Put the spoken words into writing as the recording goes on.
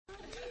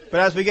But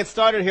as we get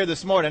started here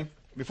this morning,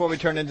 before we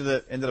turn into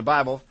the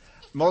Bible,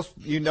 most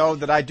of you know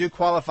that I do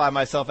qualify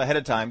myself ahead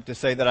of time to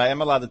say that I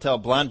am allowed to tell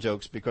blonde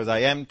jokes because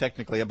I am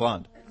technically a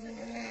blonde.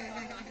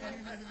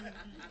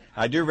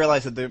 I do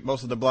realize that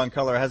most of the blonde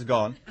color has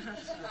gone,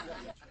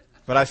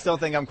 but I still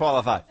think I'm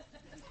qualified.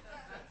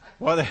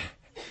 Well,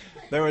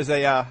 there was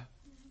a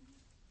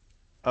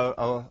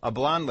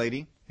blonde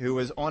lady who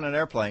was on an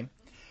airplane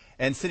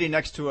and sitting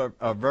next to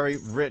a very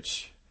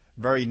rich,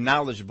 very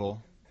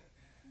knowledgeable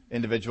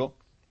individual.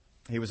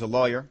 He was a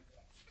lawyer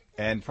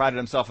and prided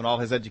himself on all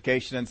his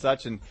education and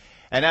such. And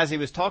as he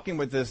was talking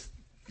with this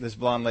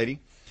blonde lady,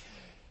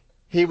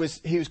 he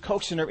was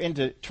coaxing her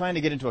into trying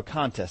to get into a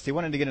contest. He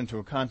wanted to get into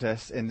a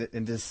contest and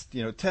just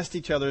test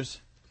each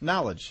other's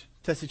knowledge,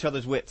 test each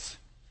other's wits.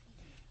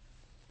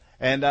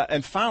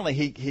 And finally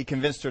he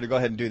convinced her to go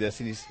ahead and do this.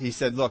 And he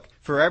said, "Look,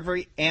 for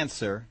every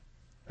answer,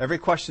 every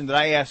question that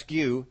I ask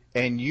you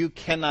and you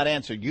cannot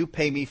answer, you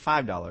pay me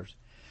 $5.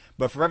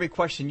 But for every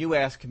question you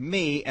ask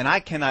me and I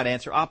cannot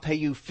answer, I'll pay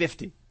you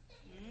 $50."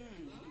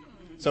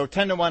 So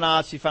 10-1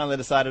 odds, she finally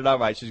decided, all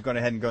right, she's going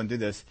ahead and go and do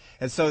this.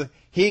 And so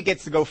he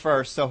gets to go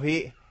first. So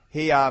he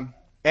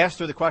asked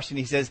her the question.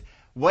 He says,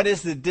 "What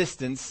is the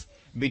distance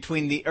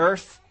between the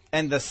earth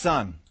and the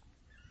sun?"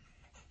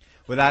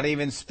 Without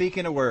even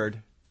speaking a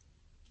word,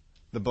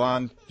 the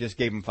blonde just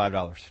gave him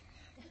 $5.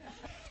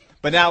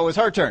 But now it was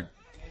her turn.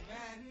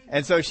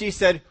 And so she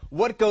said,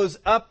 "What goes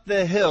up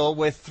the hill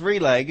with 3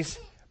 legs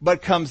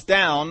but comes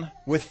down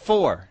with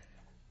 4?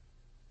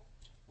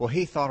 Well,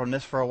 he thought on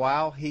this for a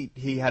while.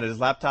 He had his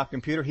laptop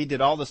computer. He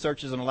did all the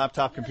searches on a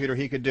laptop computer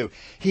he could do.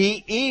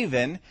 He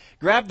even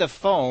grabbed the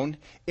phone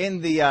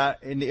in the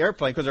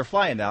airplane, because they're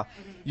flying now,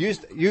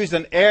 used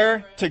an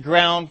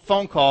air-to-ground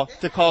phone call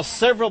to call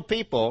several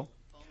people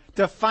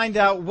to find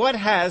out what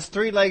has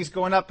 3 legs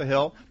going up a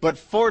hill but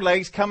 4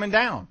 legs coming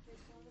down.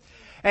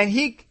 And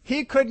he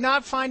could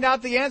not find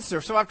out the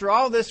answer. So after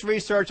all this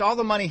research, all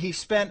the money he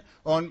spent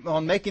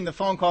on making the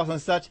phone calls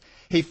and such,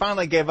 he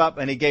finally gave up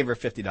and he gave her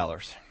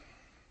 $50.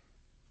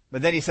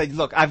 But then he said,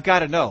 "Look, I've got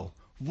to know.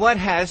 What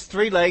has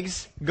 3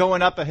 legs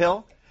going up a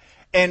hill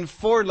and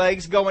 4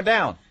 legs going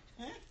down?"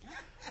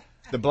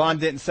 The blonde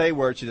didn't say a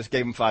word. She just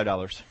gave him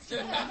 $5.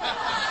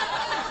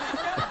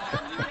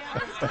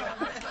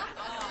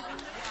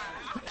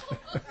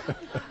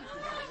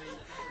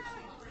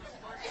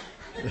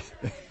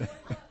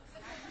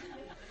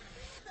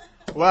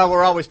 Well,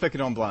 we're always picking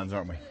on blondes,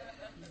 aren't we?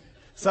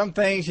 Some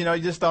things, you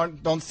just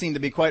don't seem to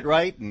be quite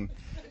right. And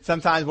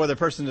sometimes whether the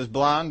person is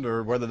blonde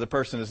or whether the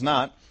person is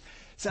not,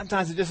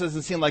 sometimes it just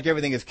doesn't seem like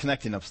everything is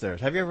connecting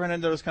upstairs. Have you ever run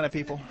into those kind of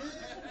people?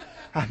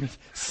 I mean,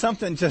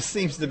 something just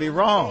seems to be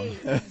wrong.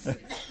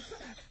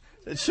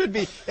 It should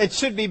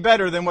be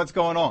better than what's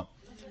going on,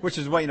 which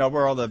is what,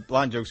 where all the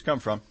blonde jokes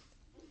come from.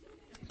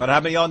 But how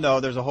many of y'all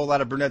know there's a whole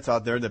lot of brunettes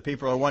out there that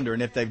people are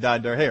wondering if they've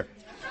dyed their hair?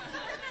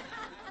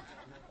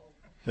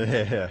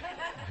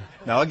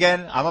 Now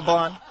again, I'm a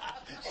blonde.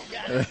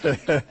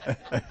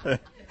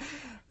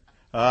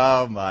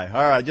 Oh my.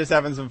 All right, just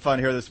having some fun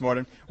here this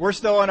morning. We're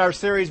still on our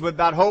series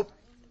about hope,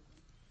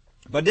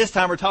 but this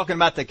time we're talking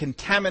about the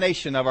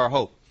contamination of our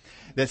hope.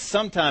 That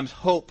sometimes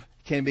hope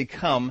can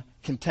become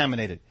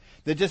contaminated.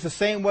 That just the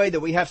same way that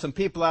we have some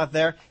people out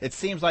there, it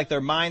seems like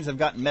their minds have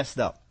gotten messed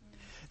up.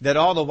 That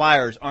all the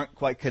wires aren't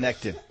quite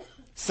connected.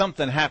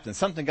 Something happened.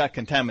 Something got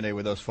contaminated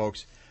with those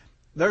folks.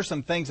 There's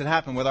some things that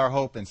happen with our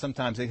hope, and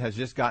sometimes it has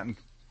just gotten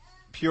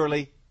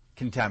purely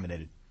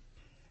contaminated.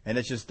 And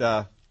it's just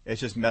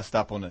messed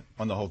up on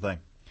the whole thing.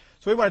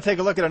 So we want to take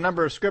a look at a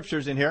number of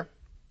scriptures in here.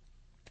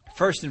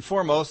 First and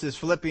foremost is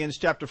Philippians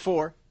chapter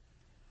 4,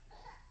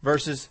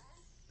 verses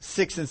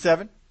 6 and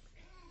 7.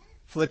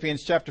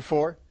 Philippians chapter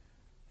 4,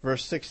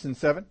 verse 6 and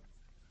 7.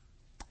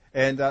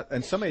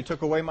 And somebody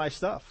took away my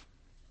stuff.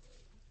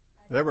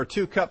 There were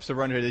 2 cups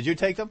around here. Did you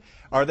take them?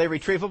 Are they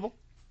retrievable?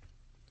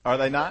 Are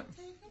they not?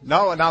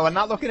 No, I'm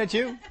not looking at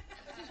you.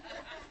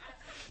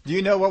 Do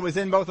you know what was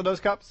in both of those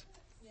cups?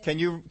 Can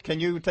you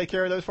take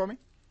care of those for me?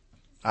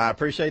 I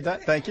appreciate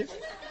that. Thank you.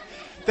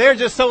 They're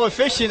just so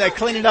efficient at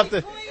cleaning up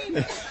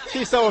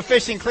she's so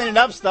efficient cleaning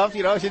up stuff,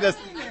 she just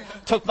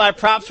took my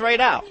props right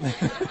out.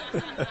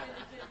 I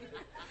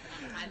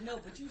know,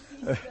 but you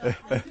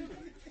see.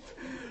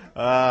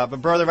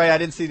 But Brother Ray, I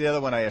didn't see the other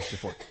one I asked you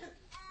for.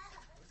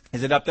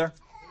 Is it up there?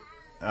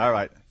 All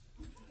right.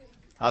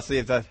 I'll see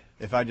if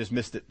I just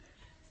missed it.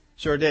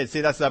 Sure did.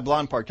 See, that's that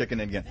blonde part kicking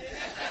in again.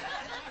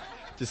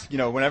 Just,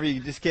 whenever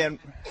you just can't.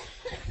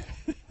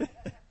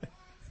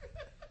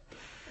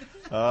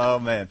 Oh,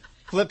 man.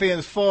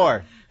 Philippians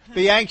 4.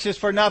 Be anxious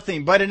for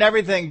nothing, but in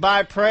everything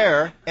by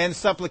prayer and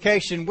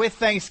supplication with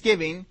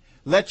thanksgiving,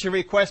 let your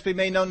requests be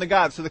made known to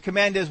God. So the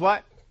command is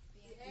what?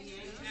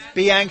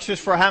 Be anxious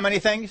for how many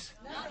things?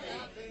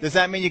 Nothing. Does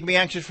that mean you can be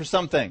anxious for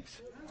some things?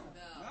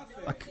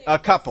 No. A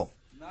couple.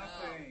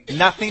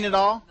 Nothing at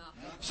all?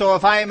 So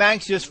if I am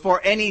anxious for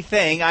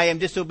anything, I am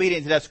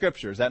disobedient to that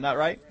scripture. Is that not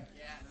right?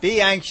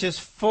 Be anxious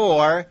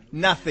for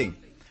nothing,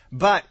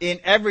 but in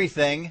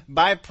everything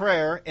by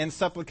prayer and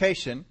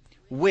supplication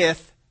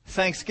with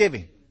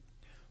thanksgiving.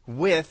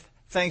 With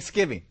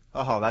thanksgiving.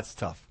 Oh, that's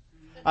tough.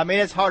 I mean,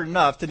 it's hard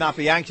enough to not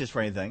be anxious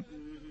for anything.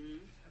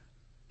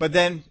 But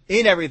then,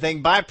 in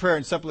everything, by prayer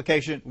and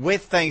supplication,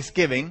 with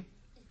thanksgiving,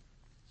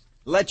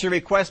 let your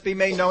requests be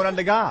made known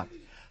unto God.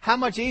 How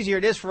much easier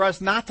it is for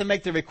us not to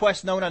make the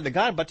requests known unto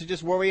God, but to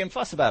just worry and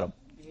fuss about them.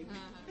 You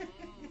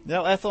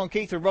know, Ethel and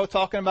Keith were both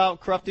talking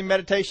about corrupting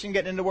meditation,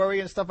 getting into worry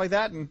and stuff like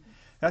that, and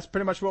that's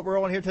pretty much what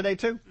we're on here today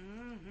too.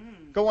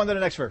 Go on to the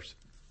next verse.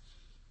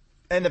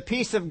 And the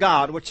peace of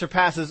God, which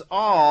surpasses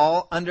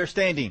all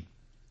understanding.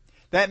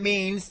 That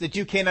means that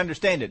you can't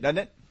understand it, doesn't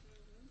it?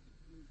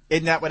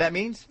 Isn't that what that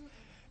means?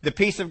 The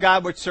peace of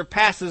God, which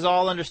surpasses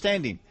all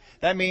understanding.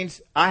 That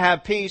means I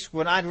have peace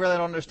when I really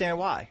don't understand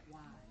why.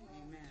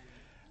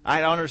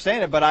 I don't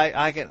understand it, but I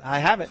have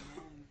it.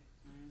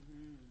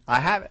 I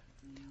have it.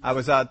 I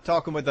was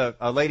talking with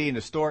a lady in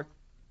the store,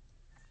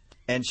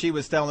 and she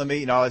was telling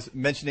me, I was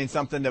mentioning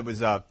something that was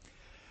that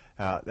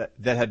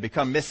had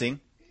become missing,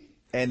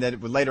 and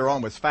that later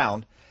on was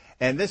found.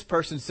 And this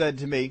person said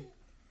to me,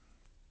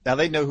 now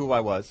they know who I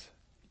was.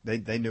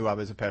 They knew I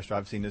was a pastor.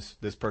 I've seen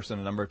this person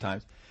a number of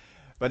times.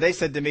 But they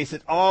said to me,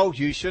 "Oh,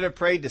 you should have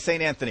prayed to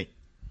St. Anthony."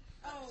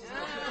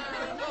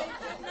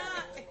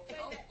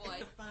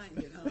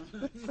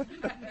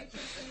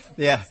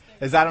 Yeah,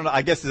 I don't know.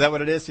 I guess is that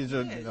what it is?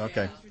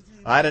 Okay.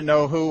 I didn't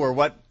know who or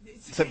what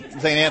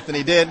St.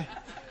 Anthony did,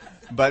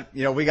 but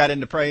we got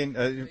into praying.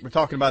 We're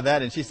talking about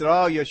that, and she said,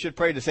 "Oh, you should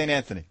pray to St.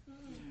 Anthony."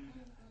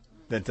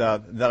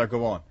 That'll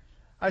go on.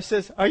 I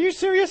says, "Are you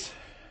serious?"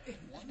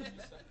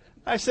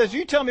 I says,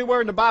 "You tell me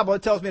where in the Bible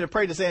it tells me to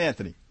pray to St.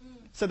 Anthony."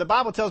 So the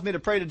Bible tells me to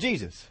pray to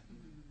Jesus.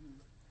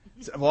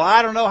 So, well,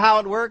 I don't know how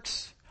it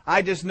works.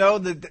 I just know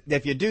that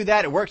if you do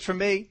that, it works for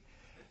me.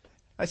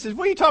 I says,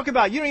 "What are you talking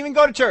about? You don't even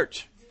go to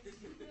church."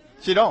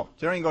 She don't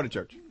even go to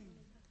church.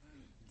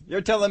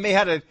 You're telling me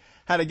how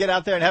to get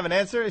out there and have an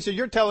answer? I said,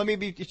 "You're telling me,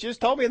 you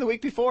just told me the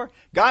week before,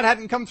 God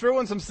hadn't come through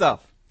on some stuff.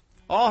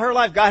 All her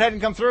life, God hadn't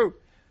come through.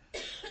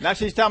 Now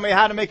she's telling me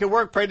how to make it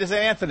work, pray to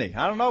St. Anthony."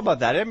 I don't know about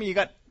that. I mean,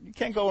 you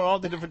can't go in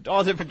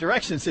all different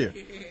directions here.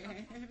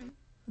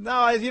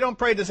 No, if you don't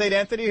pray to St.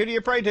 Anthony, who do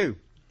you pray to?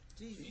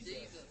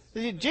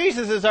 Jesus.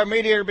 Jesus is our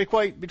mediator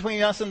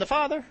between us and the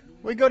Father.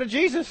 We go to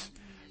Jesus.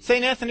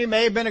 St. Anthony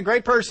may have been a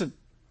great person,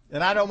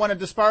 and I don't want to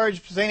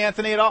disparage St.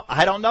 Anthony at all.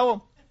 I don't know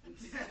him.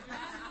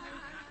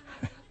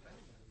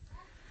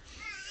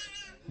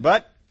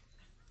 But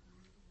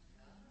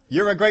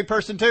you're a great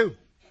person too,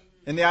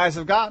 in the eyes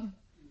of God.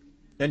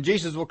 And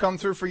Jesus will come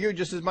through for you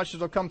just as much as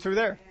he'll come through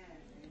there.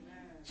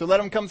 So let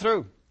him come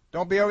through.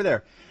 Don't be over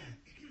there.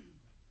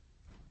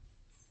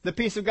 The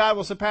peace of God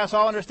will surpass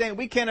all understanding.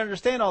 We can't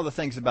understand all the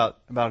things about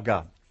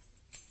God.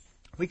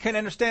 We can't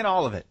understand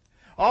all of it.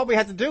 All we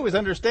have to do is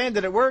understand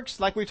that it works.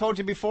 Like we told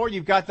you before,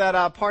 you've got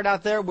that part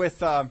out there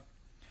with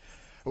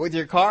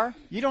your car.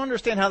 You don't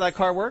understand how that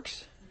car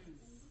works.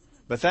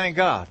 But thank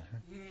God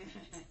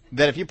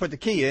that if you put the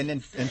key in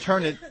and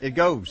turn it, it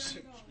goes.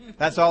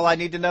 That's all I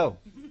need to know.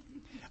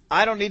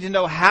 I don't need to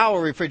know how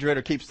a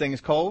refrigerator keeps things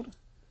cold.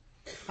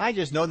 I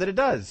just know that it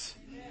does.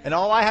 And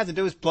all I have to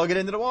do is plug it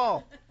into the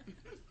wall.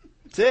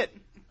 That's it.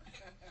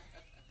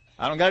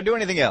 I don't got to do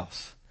anything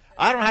else.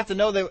 I don't have to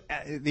know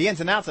the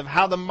ins and outs of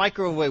how the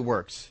microwave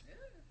works.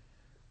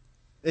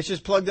 It's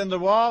just plugged into the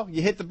wall.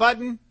 You hit the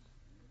button.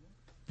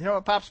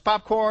 It pops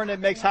popcorn. It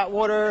makes hot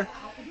water.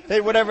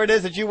 Whatever it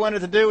is that you want it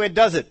to do, it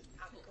does it.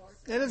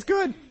 And it's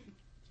good.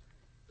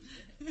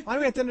 Why do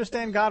we have to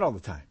understand God all the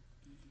time?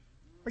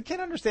 We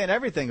can't understand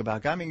everything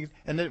about God. I mean,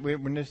 and then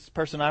when this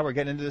person and I were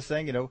getting into this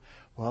thing, I don't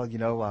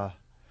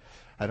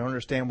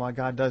understand why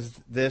God does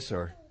this,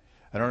 or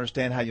I don't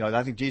understand how,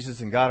 I think Jesus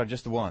and God are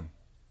just the one.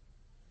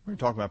 We were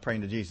talking about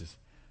praying to Jesus.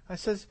 I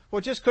says,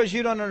 well, just because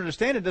you don't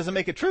understand it doesn't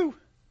make it true.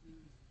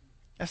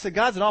 I said,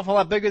 God's an awful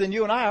lot bigger than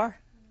you and I are.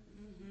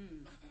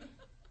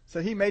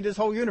 So he made this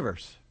whole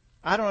universe.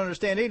 I don't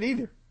understand it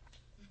either.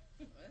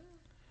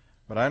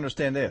 But I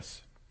understand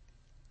this.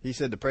 He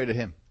said to pray to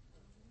him.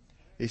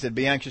 He said,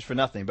 be anxious for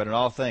nothing, but in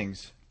all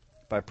things,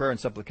 by prayer and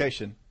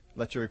supplication,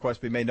 let your requests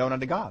be made known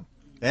unto God.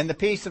 And the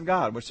peace of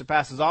God, which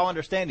surpasses all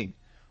understanding,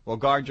 will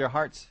guard your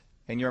hearts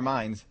and your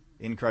minds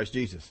in Christ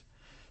Jesus.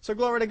 So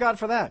glory to God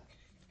for that.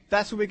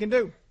 That's what we can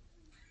do.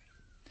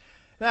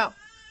 Now,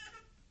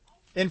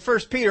 in 1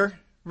 Peter,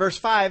 verse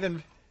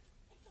 7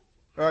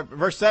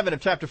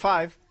 of chapter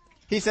 5,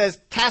 he says,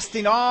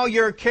 casting all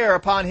your care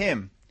upon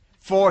him,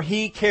 for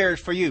he cares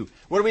for you.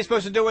 What are we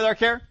supposed to do with our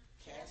care?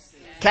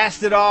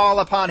 Cast it all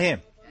upon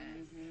him.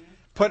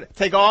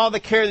 Take all the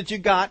care that you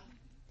got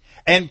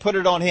and put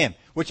it on him.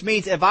 Which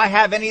means if I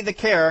have any of the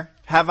care,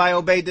 have I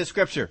obeyed this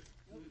scripture?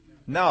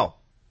 No.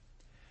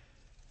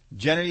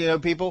 Generally,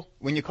 people,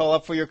 when you call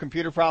up for your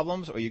computer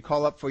problems, or you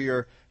call up for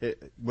your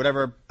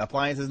whatever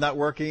appliance is not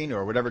working,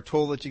 or whatever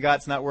tool that you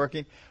got's not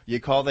working, you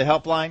call the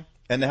helpline,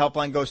 and the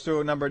helpline goes through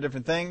a number of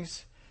different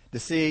things to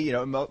see,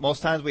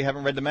 most times we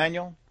haven't read the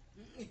manual.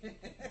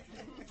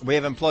 We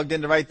haven't plugged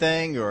in the right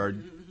thing, or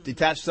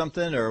detached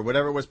something, or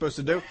whatever we're supposed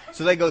to do.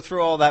 So they go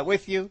through all that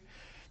with you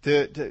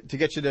to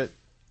get you to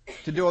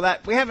to do all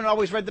that. We haven't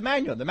always read the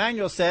manual. The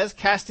manual says,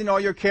 casting all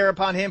your care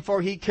upon him,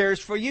 for he cares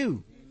for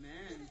you.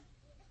 Amen.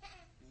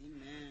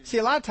 Amen. See,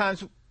 a lot of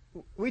times,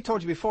 we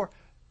told you before,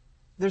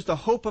 there's the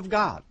hope of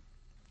God.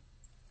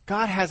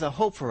 God has a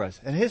hope for us,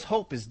 and his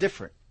hope is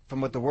different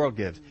from what the world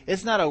gives.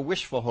 It's not a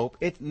wishful hope.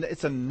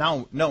 It's a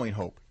knowing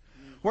hope.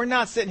 We're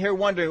not sitting here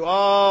wondering,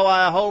 oh,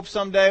 I hope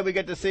someday we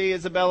get to see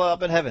Isabella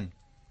up in heaven.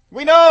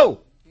 We know.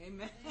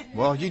 Amen.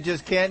 Well, you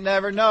just can't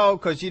never know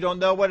because you don't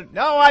know what.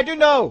 No, I do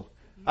know.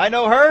 I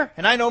know her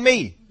and I know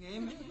me.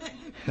 Amen.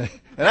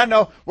 And I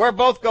know we're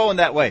both going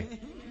that way.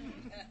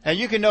 And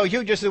you can know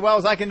you just as well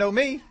as I can know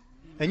me.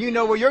 And you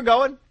know where you're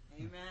going.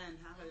 Amen.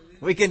 Hallelujah.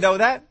 We can know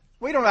that.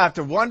 We don't have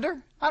to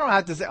wonder. I don't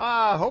have to say,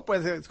 I hope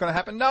it's going to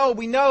happen. No,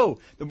 we know.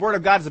 The Word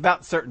of God is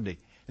about certainty.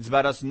 It's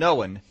about us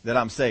knowing that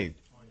I'm saved.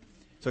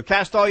 So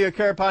cast all your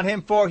care upon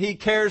him, for he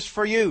cares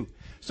for you.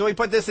 So we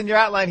put this in your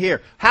outline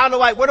here.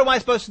 What am I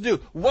supposed to do?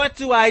 What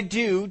do I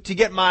do to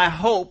get my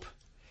hope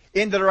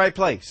into the right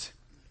place?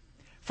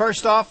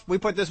 First off, we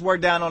put this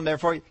word down on there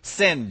for you.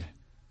 Send.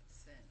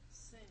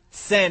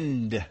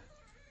 Send.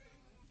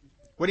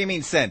 What do you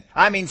mean send?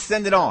 I mean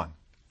send it on.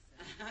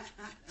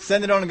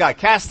 Send it on to God.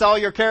 Cast all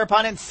your care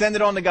upon him, send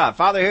it on to God.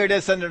 Father, here it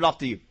is, send it off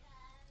to you.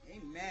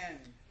 Amen.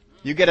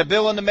 You get a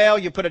bill in the mail,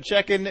 you put a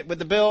check in it with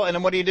the bill, and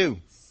then what do?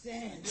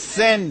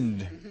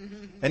 Send.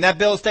 And that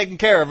bill is taken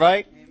care of,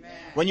 right? Amen.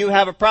 When you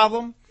have a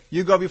problem,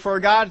 you go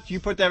before God, you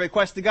put that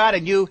request to God,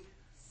 and you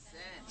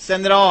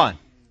send it on.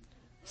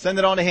 Send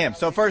it on to him.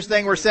 So first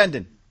thing, we're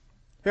sending.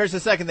 Here's the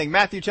second thing.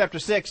 Matthew chapter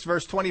 6,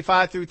 verse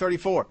 25 through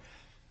 34.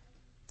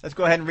 Let's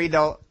go ahead and read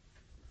all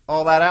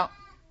that out.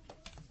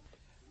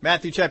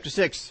 Matthew chapter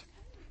 6,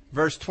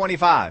 verse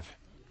 25.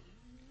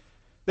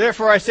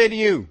 Therefore I say to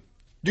you,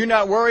 do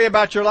not worry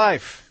about your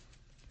life,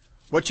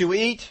 what you will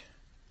eat,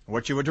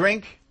 what you will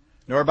drink,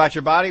 nor about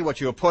your body,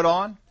 what you will put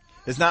on.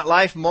 Is not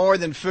life more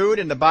than food,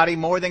 and the body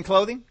more than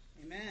clothing?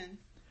 Amen.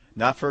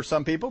 Not for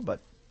some people, but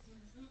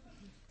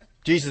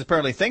Jesus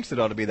apparently thinks it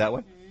ought to be that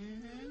way.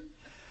 Mm-hmm.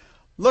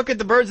 Look at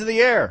the birds of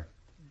the air,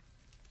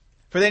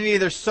 for they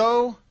neither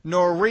sow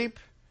nor reap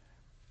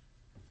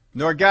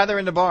nor gather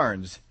into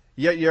barns,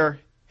 yet your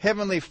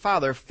heavenly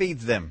Father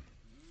feeds them.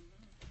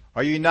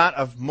 Are you not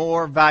of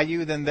more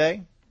value than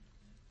they?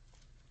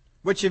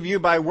 Which of you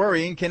by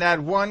worrying can add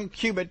 1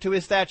 cubit to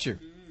his stature?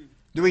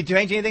 Do we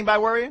change anything by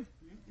worrying?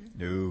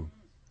 No.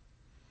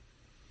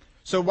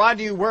 So why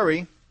do you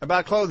worry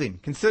about clothing?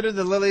 Consider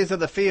the lilies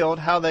of the field,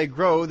 how they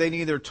grow, they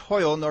neither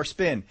toil nor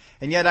spin.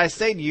 And yet I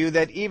say to you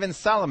that even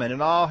Solomon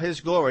in all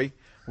his glory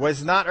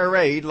was not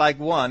arrayed like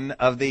one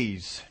of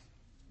these.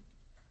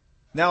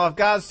 Now if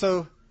God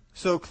so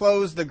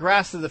clothes the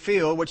grass of the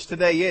field, which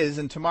today is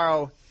and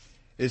tomorrow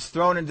is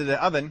thrown into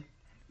the oven,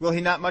 will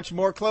he not much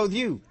more clothe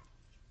you,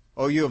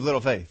 O you of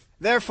little faith?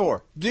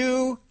 Therefore,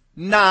 do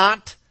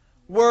not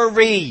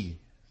worry.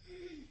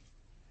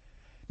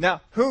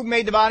 Now, who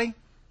made the body?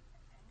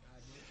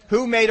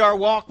 Who made our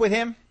walk with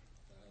him?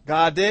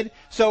 God did.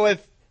 So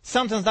if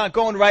something's not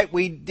going right,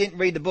 we didn't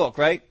read the book,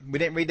 right? We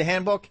didn't read the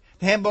handbook.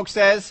 The handbook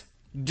says,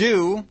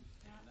 do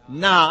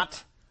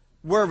not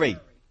worry.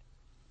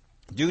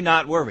 Do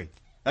not worry.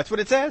 That's what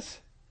it says.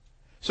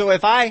 So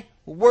if I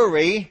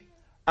worry,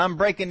 I'm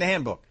breaking the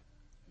handbook.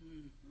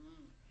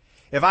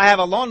 If I have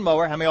a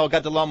lawnmower, how many of y'all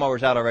got the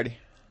lawnmowers out already?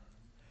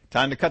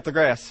 Time to cut the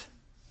grass.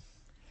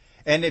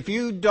 And if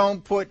you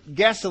don't put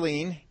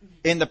gasoline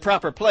in the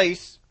proper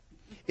place,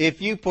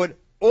 if you put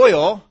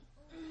oil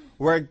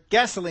where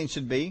gasoline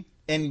should be,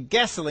 and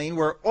gasoline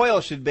where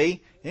oil should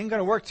be, it ain't going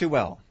to work too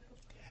well.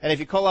 And if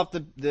you call up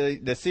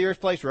the Sears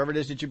place, wherever it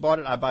is that you bought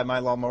it, I buy my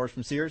lawnmowers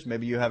from Sears.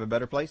 Maybe you have a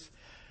better place.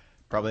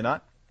 Probably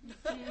not.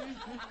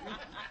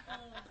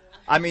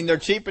 I mean, they're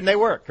cheap and they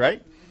work,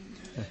 right?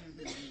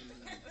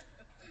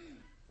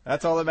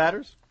 That's all that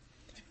matters.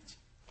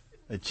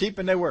 They're cheap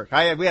and they work. We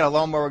had a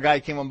lawnmower guy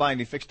who came on by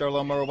and he fixed our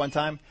lawnmower one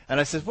time. And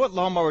I said, what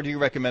lawnmower do you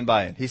recommend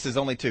buying? He says,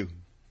 only 2.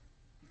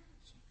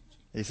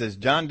 He says,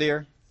 John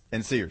Deere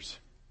and Sears.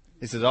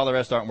 He says, all the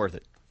rest aren't worth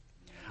it.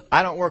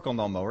 I don't work on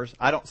lawnmowers.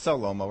 I don't sell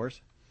lawnmowers.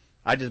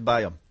 I just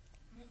buy them.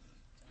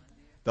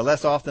 The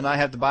less often I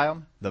have to buy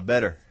them, the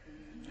better.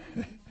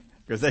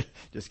 Because they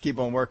just keep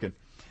on working.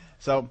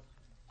 So,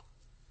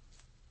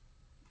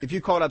 if you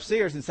called up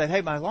Sears and said,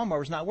 hey, my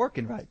lawnmower's not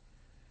working right.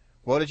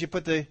 Well, did you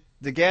put the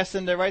gas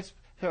in the right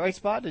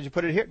spot? Did you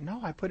put it here? No,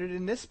 I put it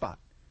in this spot.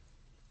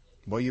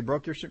 Well, you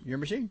broke your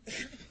machine.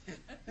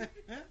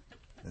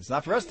 It's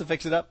not for us to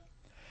fix it up.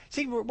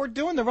 See, we're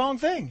doing the wrong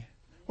thing.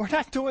 We're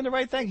not doing the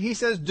right thing. He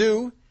says,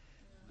 do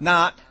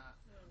not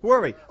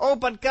worry. Oh,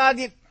 but God,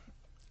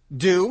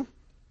 do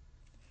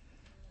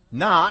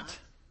not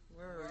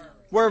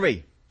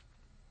worry.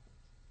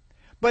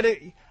 But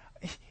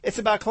it's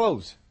about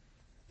clothes.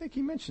 I think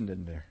he mentioned it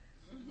in there.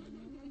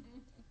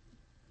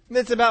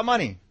 It's about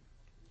money.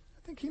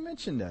 I think he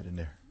mentioned that in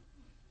there.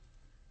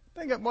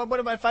 Well, what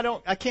about if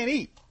I can't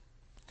eat?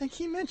 I think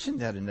he mentioned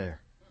that in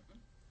there.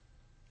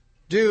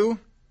 Do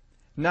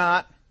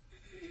not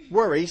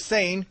worry,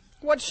 saying,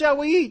 what shall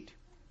we eat?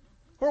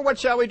 Or what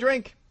shall we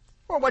drink?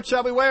 Or what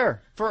shall we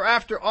wear? For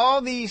after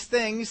all these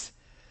things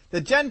the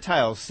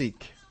Gentiles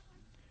seek.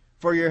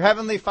 For your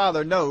heavenly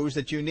Father knows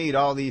that you need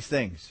all these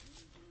things.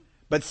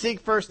 But seek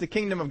first the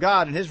kingdom of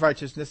God and his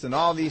righteousness, and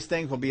all these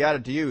things will be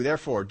added to you.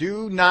 Therefore,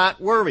 do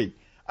not worry.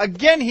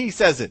 Again, he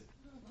says it.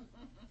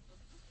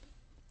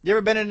 You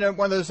ever been in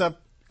one of those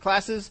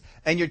classes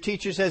and your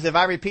teacher says, if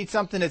I repeat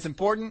something, it's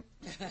important?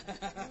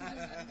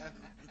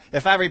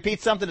 If I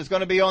repeat something, it's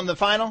going to be on the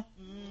final?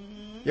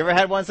 You ever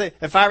had one say,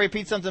 if I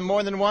repeat something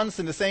more than once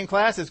in the same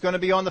class, it's going to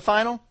be on the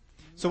final?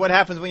 So what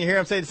happens when you hear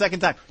him say it the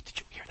second time? Did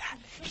you hear that?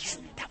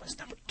 That was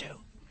number 2.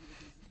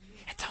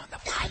 It's on the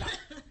final.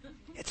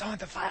 It's on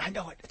the final. I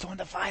know it. It's on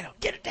the final.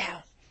 Get it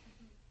down.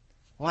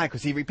 Why?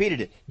 Because he repeated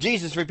it.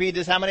 Jesus repeated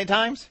this how many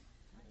times?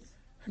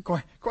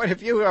 Quite a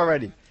few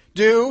already.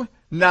 Do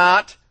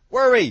not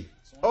worry.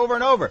 Over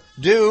and over.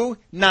 Do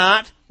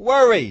not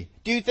worry.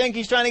 Do you think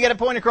he's trying to get a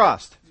point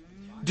across?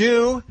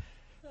 Do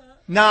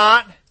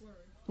not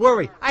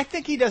worry. I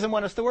think he doesn't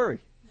want us to worry.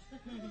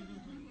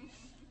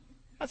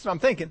 That's what I'm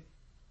thinking.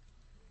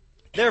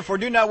 Therefore,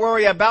 do not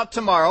worry about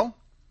tomorrow.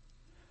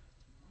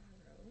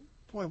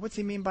 Boy, what's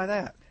he mean by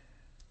that?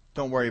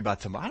 Don't worry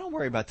about tomorrow. I don't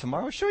worry about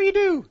tomorrow. Sure you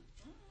do.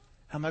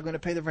 How am I going to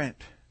pay the rent?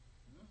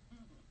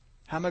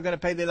 How am I going to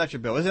pay the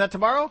electric bill? Isn't that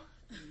tomorrow?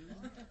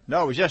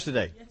 No, it was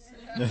yesterday.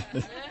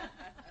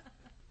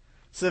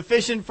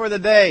 Sufficient for the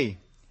day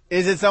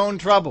is its own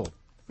trouble.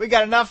 We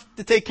got enough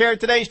to take care of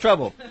today's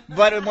trouble.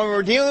 But when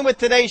we're dealing with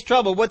today's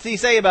trouble, what's he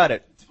say about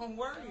it? Don't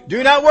worry.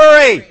 Do not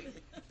worry.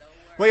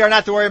 We are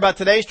not to worry about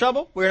today's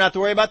trouble. We are not to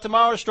worry about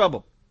tomorrow's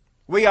trouble.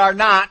 We are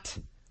not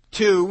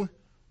to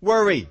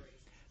worry.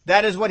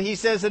 That is what he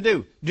says to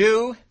do.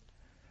 Do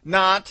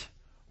not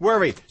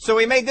worry. So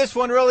we made this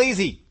one real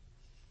easy.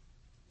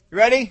 You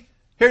ready?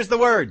 Here's the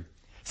word.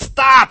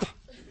 Stop.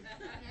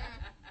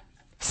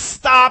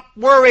 Stop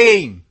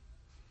worrying.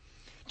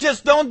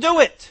 Just don't do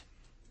it.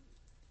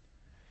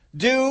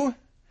 Do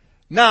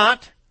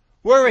not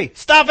worry.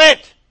 Stop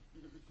it.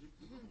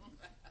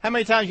 How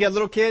many times you have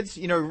little kids,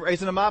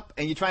 raising them up,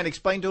 and you try and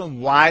explain to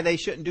them why they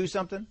shouldn't do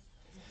something?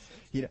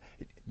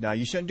 No,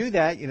 you shouldn't do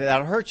that.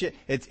 That'll hurt you.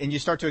 And you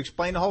start to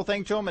explain the whole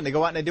thing to them, and they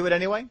go out and they do it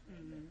anyway.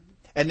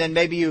 And then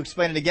maybe you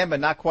explain it again, but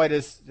not quite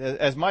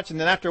as much. And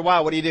then after a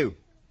while, what do?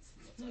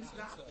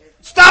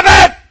 Stop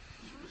it!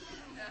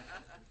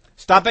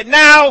 Stop it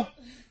now!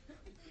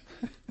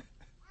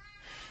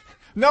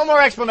 No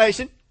more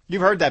explanation.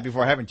 You've heard that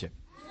before, haven't you?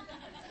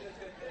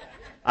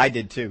 I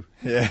did too.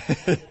 Yeah.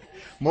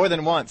 More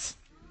than once.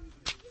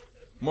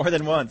 More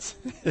than once.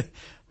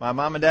 My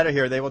mom and dad are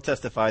here. They will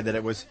testify that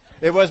it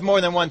was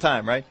more than one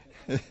time, right?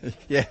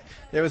 Yeah,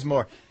 there was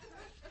more.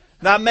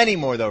 Not many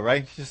more though,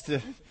 right? Just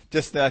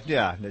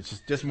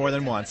more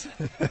than once.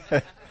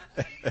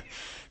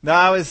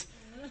 No,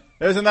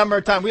 there was a number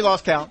of times we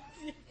lost count.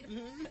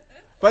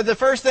 But the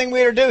first thing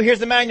we are to do, here's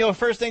the manual.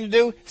 First thing to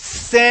do,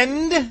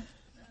 send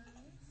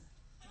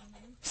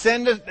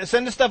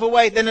the stuff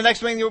away. Then the next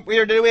thing we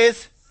are to do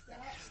is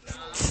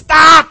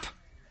stop.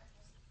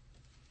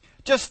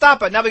 Just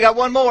stop it. Now we got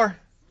one more.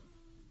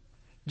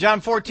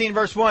 John 14,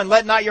 verse 1.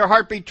 Let not your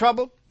heart be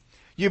troubled.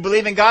 You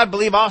believe in God,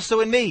 believe also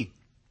in me.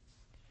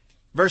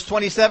 Verse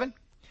 27.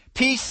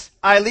 Peace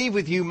I leave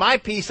with you, my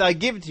peace I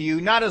give to you.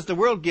 Not as the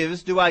world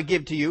gives do I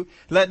give to you.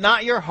 Let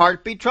not your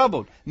heart be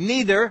troubled,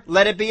 neither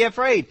let it be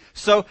afraid.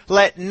 So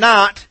let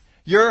not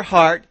your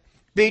heart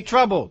be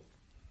troubled.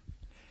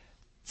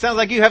 Sounds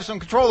like you have some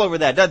control over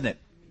that, doesn't it?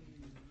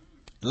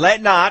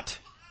 Let not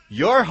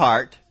your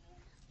heart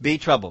be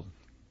troubled.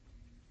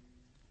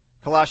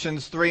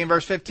 Colossians 3 and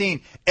verse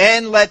 15.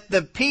 And let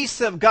the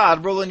peace of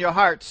God rule in your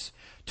hearts,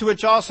 to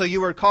which also you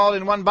were called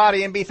in one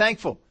body, and be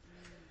thankful.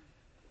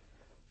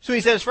 So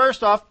he says,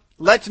 first off,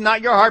 let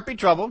not your heart be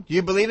troubled.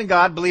 You believe in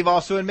God, believe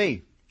also in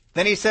me.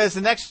 Then he says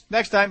the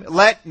next time,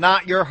 let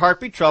not your heart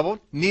be troubled,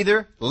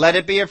 neither let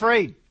it be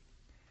afraid.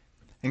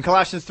 In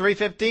Colossians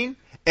 3:15,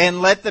 and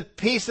let the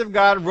peace of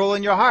God rule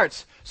in your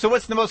hearts. So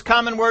what's the most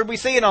common word we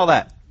see in all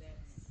that?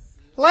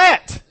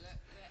 Let.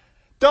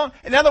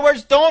 In other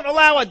words, don't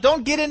allow it.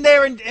 Don't get in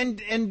there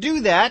and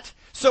do that.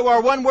 So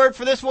our one word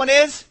for this one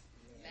is?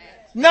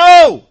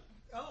 No.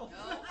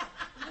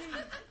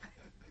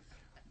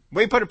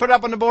 We put it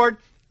up on the board.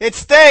 It's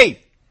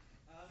stay.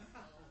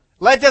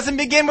 Let doesn't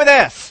begin with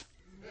S.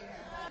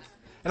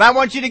 And I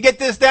want you to get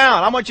this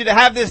down. I want you to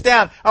have this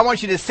down. I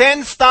want you to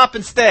send, stop,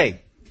 and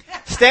stay.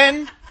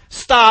 Send,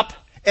 stop,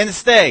 and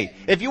stay.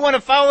 If you want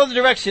to follow the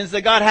directions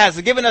that God has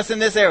given us in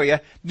this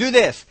area, do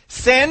this.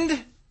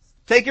 Send,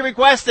 take your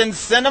request and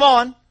send them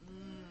on.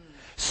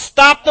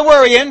 Stop the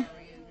worrying.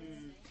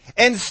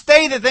 And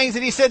stay the things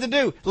that he said to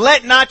do.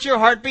 Let not your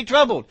heart be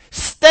troubled.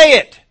 Stay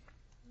it.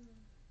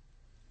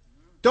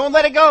 Don't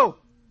let it go.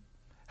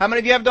 How many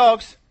of you have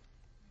dogs?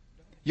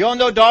 You all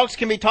know dogs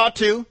can be taught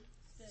to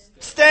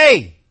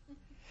stay.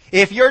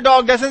 If your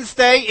dog doesn't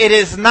stay, it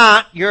is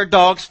not your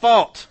dog's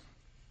fault.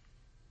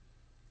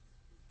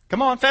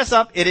 Come on, fess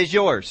up. It is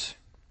yours.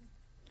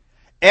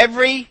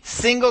 Every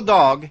single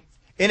dog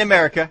in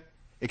America,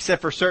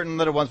 except for certain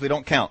little ones we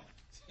don't count.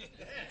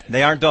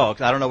 They aren't dogs.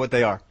 I don't know what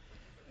they are.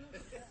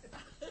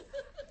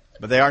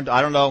 But they aren't,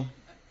 I don't know.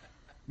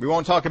 We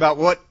won't talk about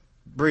what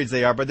breeds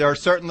they are, but there are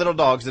certain little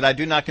dogs that I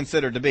do not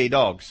consider to be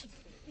dogs.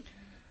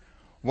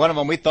 One of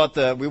them,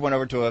 we went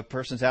over to a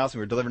person's house and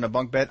we were delivering a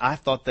bunk bed. I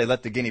thought they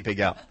let the guinea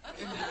pig out.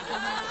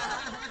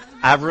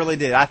 I really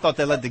did. I thought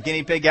they let the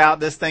guinea pig out.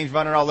 This thing's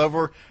running all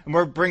over. And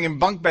we're bringing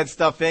bunk bed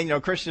stuff in. You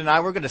know, Christian and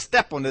I, we're going to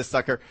step on this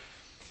sucker.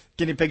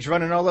 Guinea pig's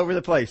running all over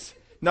the place.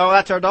 No,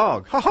 that's our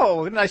dog.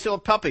 Oh, nice little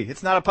puppy.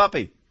 It's not a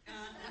puppy.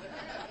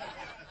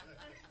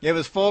 It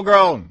was full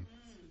grown.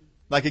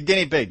 Like a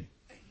guinea pig.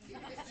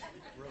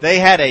 They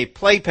had a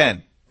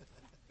playpen.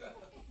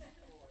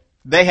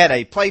 They had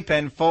a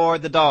playpen for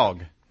the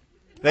dog.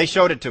 They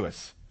showed it to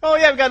us. Oh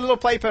yeah, we've got a little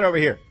playpen over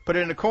here. Put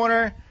it in the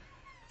corner.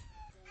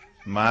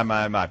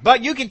 My.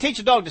 But you can teach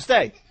a dog to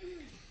stay.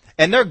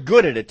 And they're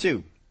good at it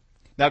too.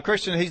 Now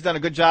Christian, he's done a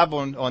good job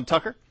on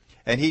Tucker.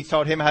 And he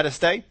taught him how to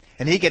stay.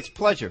 And he gets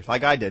pleasure,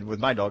 like I did with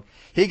my dog.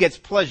 He gets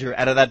pleasure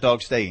out of that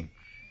dog staying.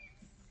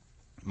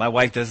 My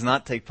wife does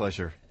not take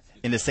pleasure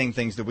in the same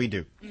things that we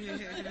do.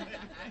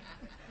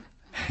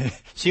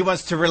 She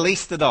wants to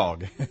release the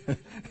dog.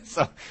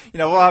 So,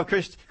 we'll have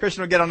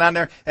Christian will get on down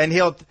there and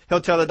he'll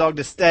tell the dog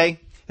to stay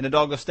and the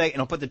dog will stay and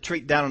he'll put the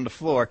treat down on the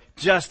floor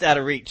just out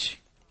of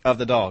reach of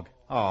the dog.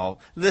 Oh,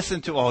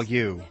 listen to all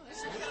you.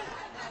 It's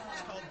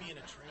called being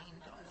a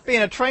trained dog.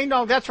 Being a trained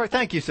dog, that's right.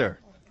 Thank you, sir.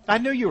 I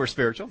knew you were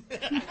spiritual.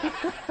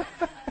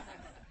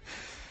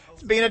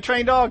 It's being a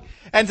trained dog.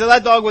 And so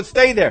that dog would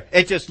stay there.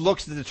 It just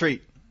looks at the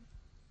treat.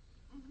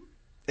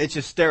 It's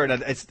just staring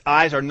at it. Its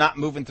eyes are not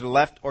moving to the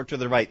left or to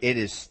the right. It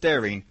is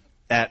staring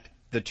at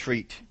the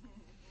treat.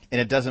 And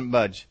it doesn't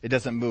budge. It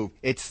doesn't move.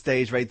 It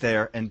stays right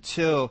there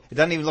until it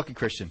doesn't even look at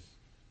Christian.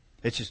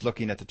 It's just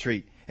looking at the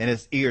treat. And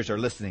its ears are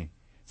listening.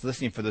 It's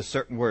listening for the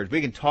certain words.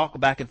 We can talk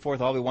back and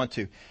forth all we want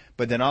to.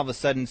 But then all of a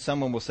sudden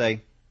someone will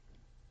say,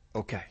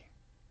 okay.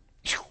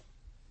 It's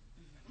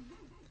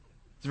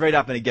right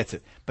up and he gets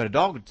it. But a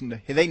dog,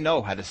 they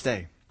know how to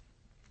stay.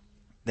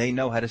 They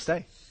know how to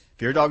stay.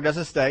 If your dog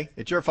doesn't stay,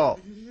 it's your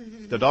fault.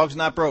 The dog's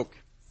not broke.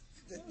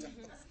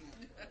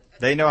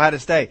 They know how to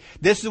stay.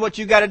 This is what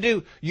you got to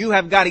do. You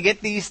have got to get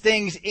these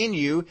things in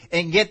you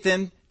and get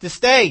them to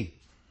stay.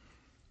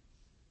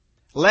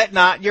 Let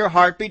not your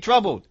heart be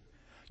troubled.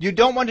 You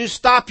don't want to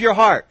stop your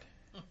heart.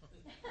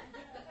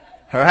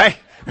 All right?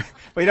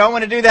 We don't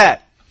want to do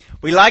that.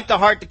 We like the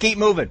heart to keep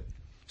moving.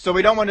 So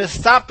we don't want to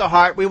stop the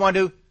heart. We want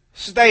to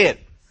stay it.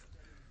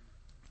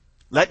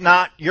 Let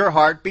not your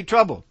heart be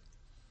troubled.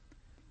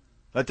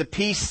 Let the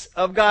peace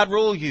of God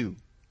rule you.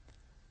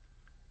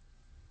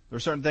 There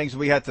are certain things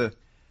we have to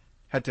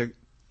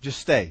just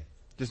stay.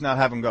 Just not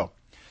have them go.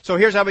 So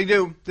here's how we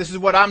do. This is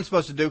what I'm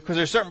supposed to do, because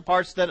there's certain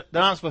parts that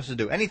I'm supposed to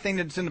do. Anything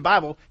that's in the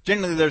Bible,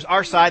 generally there's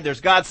our side,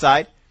 there's God's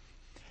side.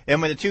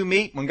 And when the two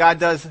meet,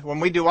 when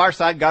we do our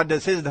side, God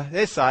does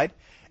his side.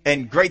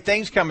 And great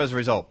things come as a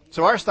result.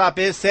 So our stop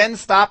is send,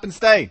 stop, and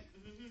stay.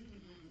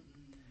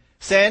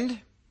 Send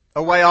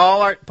away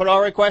put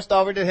all requests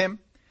over to him.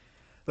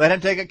 Let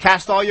him take it.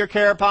 Cast all your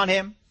care upon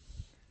him.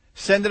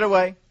 Send it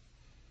away.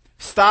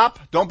 Stop.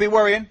 Don't be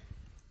worrying.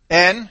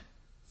 And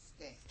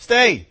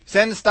stay.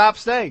 Send, stop,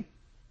 stay.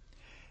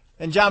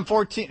 In John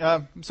 14,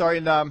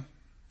 in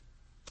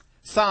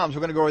Psalms, we're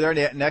going to go over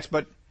there next,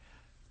 but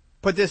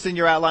put this in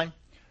your outline.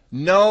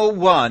 No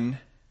one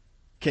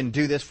can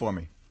do this for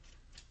me.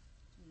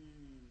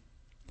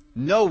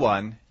 No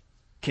one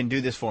can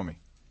do this for me.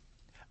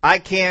 I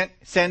can't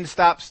send,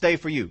 stop, stay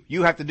for you.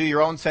 You have to do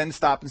your own send,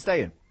 stop, and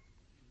stay in.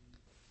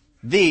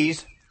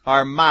 These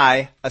are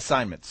my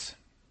assignments.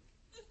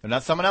 They're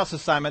not someone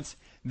else's assignments.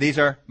 These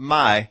are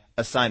my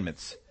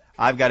assignments.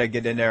 I've got to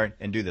get in there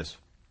and do this.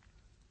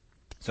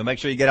 So make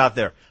sure you get out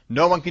there.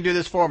 No one can do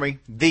this for me.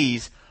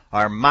 These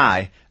are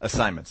my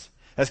assignments.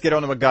 Let's get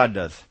on to what God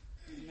does.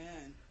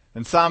 Amen.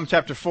 In Psalm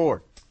chapter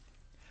 4.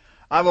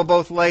 I will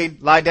both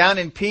lie down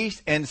in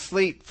peace and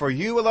sleep, for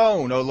you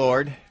alone, O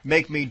Lord,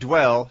 make me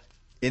dwell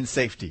in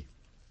safety.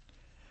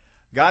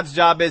 God's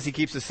job is he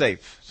keeps us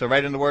safe. So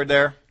write in the word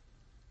there,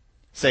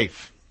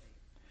 safe.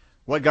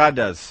 What God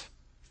does.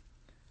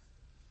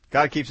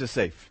 God keeps us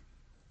safe.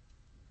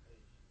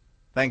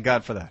 Thank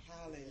God for that.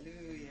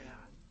 Hallelujah.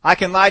 I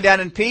can lie down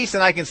in peace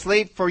and I can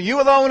sleep, for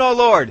you alone, O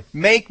Lord,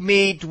 make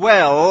me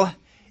dwell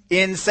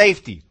in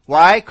safety.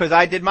 Why? Because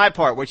I did my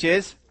part, which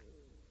is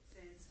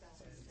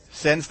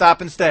send,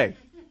 stop, and stay.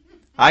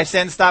 I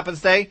send, stop, and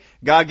stay.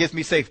 God gives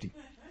me safety.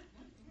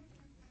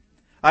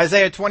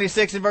 Isaiah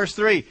 26 and verse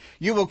 3.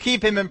 You will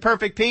keep him in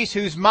perfect peace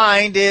whose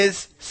mind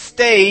is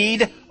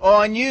stayed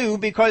on you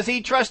because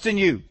he trusts in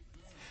you.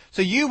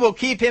 So you will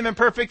keep him in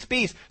perfect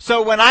peace.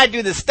 So when I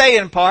do the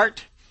staying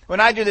part, when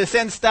I do the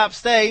send, stop,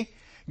 stay,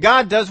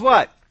 God does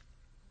what?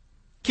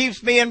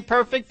 Keeps me in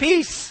perfect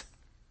peace.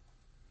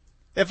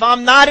 If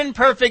I'm not in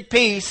perfect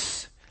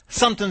peace,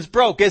 something's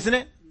broke, isn't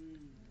it?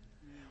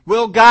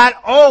 Will God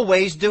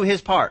always do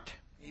his part?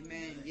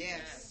 Amen.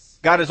 Yes.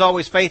 God is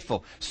always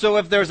faithful. So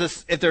if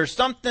there's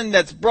something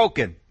that's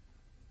broken,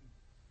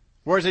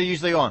 where's it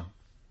usually on?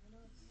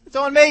 It's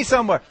on me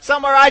somewhere.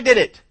 Somewhere I did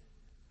it.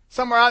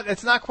 Somewhere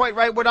it's not quite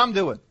right what I'm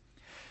doing.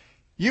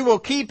 You will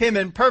keep him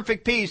in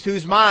perfect peace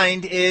whose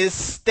mind is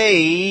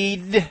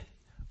stayed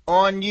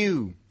on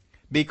you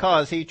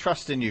because he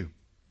trusts in you.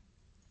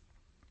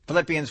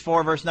 Philippians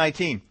 4 verse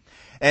 19.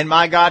 And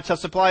my God shall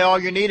supply all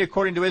your need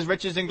according to his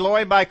riches and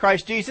glory by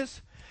Christ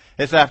Jesus.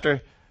 It's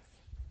after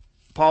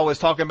Paul was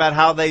talking about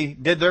how they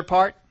did their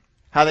part,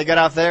 how they got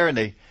out there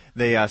and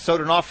they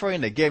sowed an offering,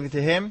 they gave it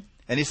to him.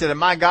 And he said, and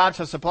my God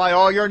shall supply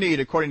all your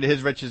need according to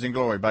his riches and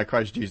glory by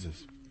Christ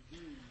Jesus.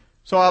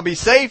 So I'll be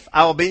safe,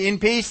 I will be in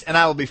peace, and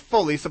I will be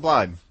fully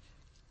supplied.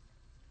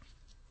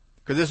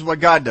 Because this is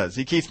what God does.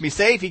 He keeps me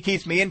safe, he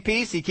keeps me in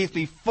peace, he keeps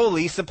me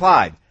fully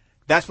supplied.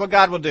 That's what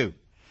God will do.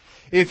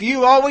 If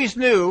you always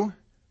knew,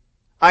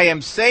 I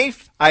am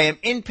safe, I am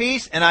in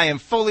peace, and I am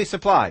fully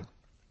supplied,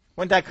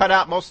 wouldn't that cut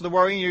out most of the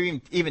worrying you're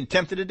even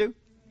tempted to do?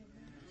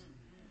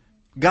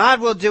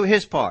 God will do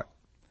his part.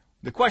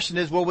 The question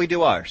is, will we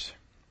do ours?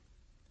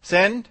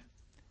 Send,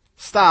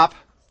 stop,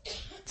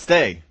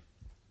 stay.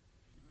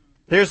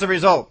 Here's the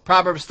result.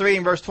 Proverbs 3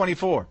 and verse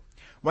 24.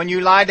 When you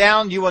lie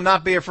down, you will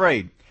not be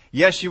afraid.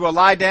 Yes, you will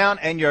lie down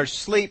and your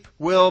sleep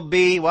will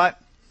be what?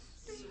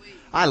 Sweet.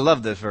 I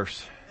love this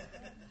verse.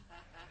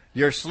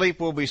 Your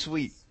sleep will be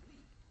sweet.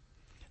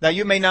 Now,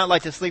 you may not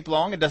like to sleep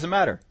long. It doesn't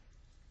matter.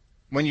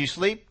 When you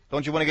sleep,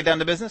 don't you want to get down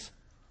to business?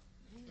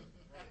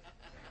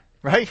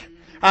 Right?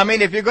 I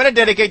mean, if you're going to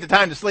dedicate the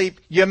time to sleep,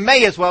 you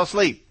may as well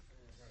sleep.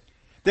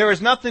 There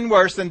is nothing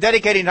worse than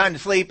dedicating time to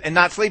sleep and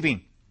not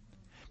sleeping.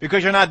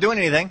 Because you're not doing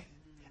anything,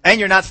 and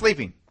you're not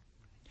sleeping.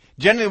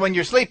 Generally, when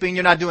you're sleeping,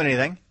 you're not doing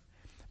anything.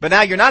 But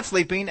now you're not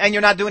sleeping, and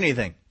you're not doing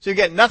anything. So you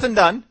get nothing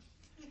done,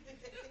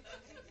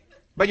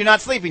 but you're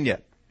not sleeping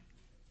yet.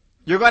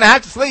 You're going to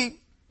have to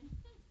sleep,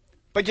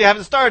 but you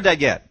haven't started that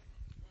yet.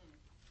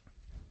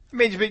 It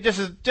means it'd be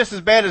just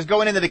as bad as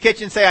going into the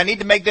kitchen and say, I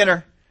need to make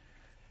dinner,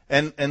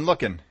 and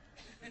looking.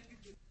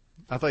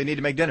 I thought you need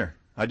to make dinner.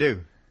 I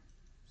do.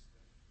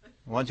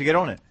 Why don't you get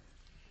on it?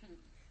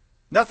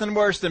 Nothing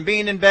worse than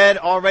being in bed,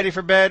 all ready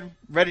for bed,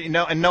 ready,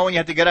 and knowing you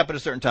have to get up at a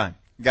certain time.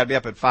 You got to be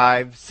up at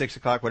 5, 6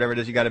 o'clock, whatever it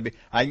is you got to be.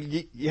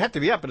 You have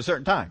to be up at a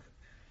certain time.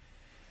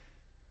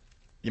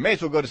 You may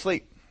as well go to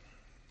sleep.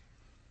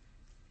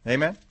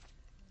 Amen?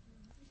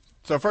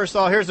 So first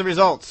of all, here's the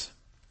results.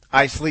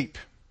 I sleep.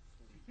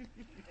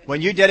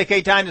 When you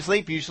dedicate time to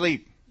sleep, you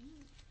sleep.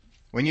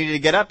 When you need to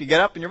get up, you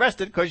get up and you're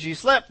rested because you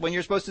slept when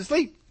you're supposed to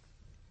sleep.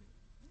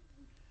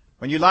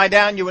 When you lie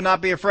down, you will not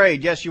be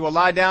afraid. Yes, you will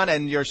lie down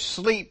and your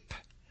sleep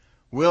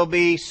will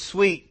be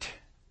sweet.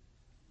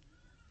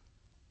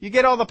 You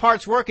get all the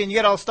parts working, you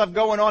get all the stuff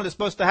going on that's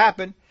supposed to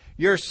happen,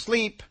 your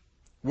sleep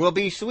will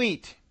be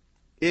sweet.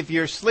 If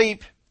your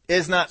sleep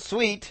is not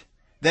sweet,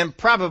 then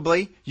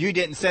probably you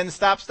didn't send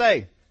stop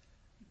stay.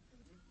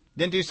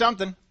 Didn't do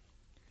something.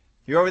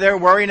 You're over there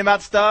worrying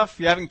about stuff,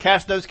 you haven't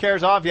cast those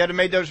cares off, you haven't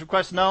made those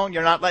requests known,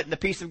 you're not letting the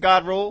peace of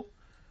God rule.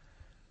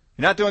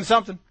 You're not doing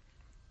something.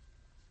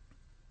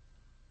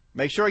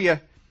 Make sure you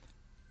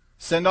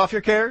send off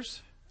your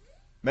cares.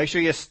 Make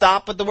sure you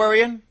stop with the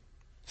worrying.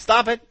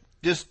 Stop it.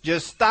 Just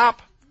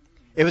stop.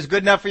 It was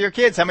good enough for your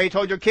kids. How many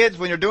told your kids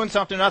when you're doing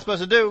something you're not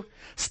supposed to do?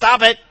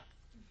 Stop it.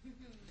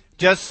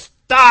 Just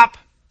stop.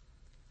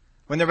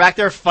 When they're back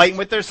there fighting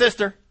with their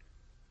sister.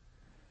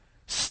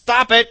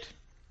 Stop it.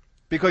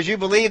 Because you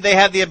believe they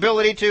have the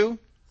ability to.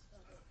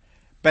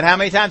 But how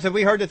many times have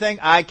we heard the thing,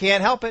 I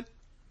can't help it.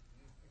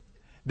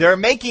 They're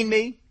making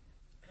me.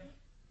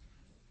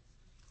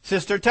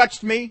 Sister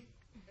touched me.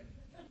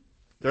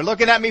 They're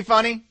looking at me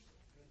funny.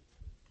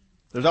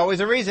 There's always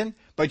a reason.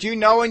 But you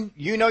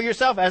know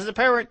yourself as a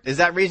parent. Does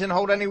that reason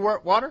hold any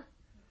water?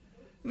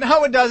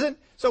 No, it doesn't.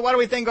 So why do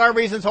we think our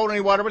reasons hold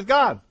any water with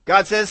God?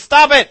 God says,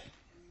 stop it.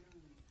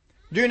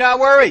 Do not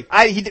worry.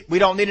 We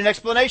don't need an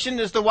explanation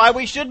as to why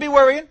we should be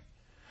worrying.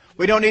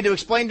 We don't need to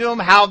explain to him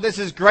how this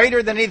is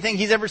greater than anything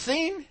he's ever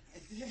seen.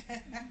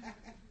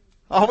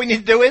 All we need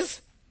to do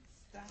is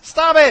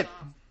stop it.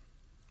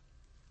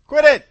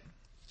 Quit it.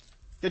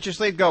 Get your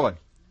sleep going.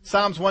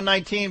 Psalms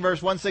 119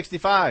 verse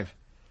 165.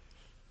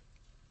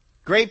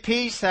 Great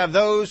peace have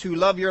those who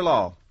love your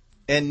law,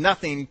 and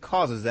nothing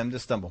causes them to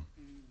stumble.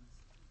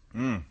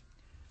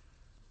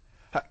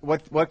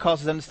 What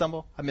causes them to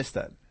stumble? I missed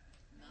that.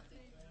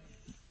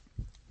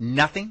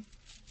 Nothing?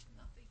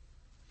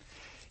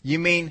 You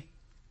mean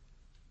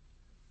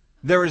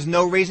there is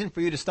no reason for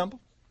you to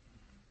stumble?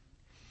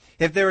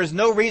 If there is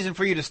no reason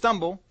for you to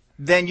stumble,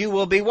 then you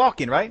will be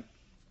walking, right?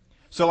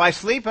 So I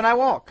sleep and I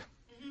walk.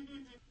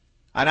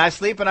 And I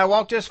sleep and I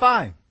walk just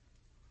fine.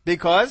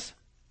 Because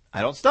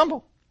I don't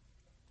stumble.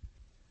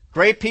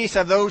 Great peace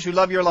have those who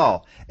love your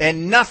law.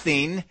 And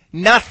nothing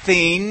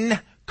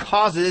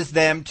causes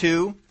them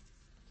to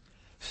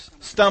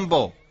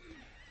stumble.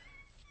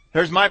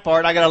 Here's my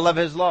part. I got to love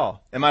his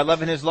law. Am I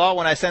loving his law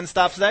when I send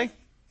stop stay?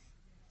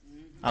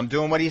 I'm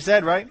doing what he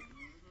said, right?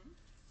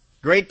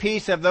 Great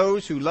peace have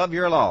those who love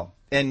your law.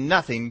 And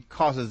nothing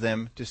causes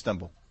them to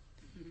stumble.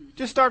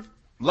 Just start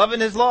loving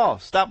his law.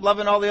 Stop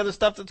loving all the other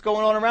stuff that's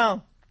going on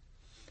around.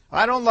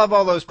 I don't love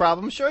all those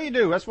problems. Sure you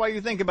do. That's why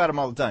you think about them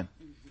all the time.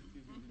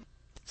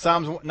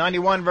 Psalms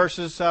 91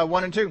 verses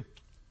 1 and 2.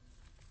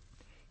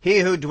 He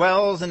who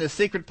dwells in the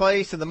secret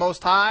place of the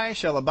Most High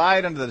shall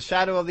abide under the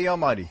shadow of the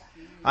Almighty.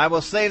 I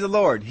will save the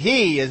Lord.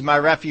 He is my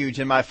refuge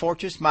and my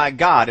fortress, my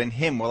God, in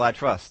him will I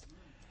trust.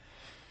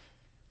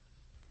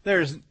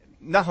 There's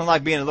nothing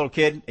like being a little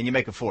kid and you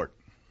make a fort.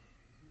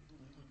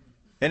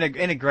 Isn't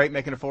it great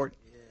making a fort?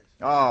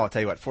 Oh, I'll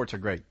tell you what, forts are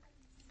great.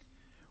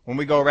 When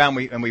we go around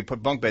and we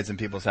put bunk beds in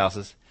people's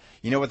houses,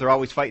 you know what they're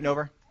always fighting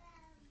over?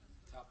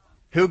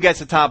 Who gets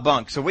the top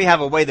bunk? So we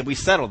have a way that we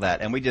settle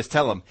that, and we just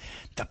tell them,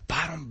 the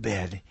bottom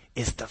bed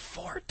is the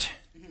fort.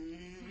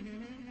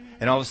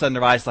 And all of a sudden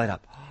their eyes light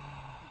up.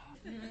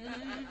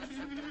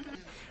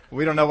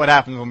 We don't know what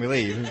happens when we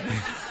leave.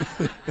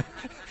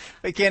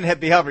 We can't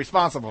be held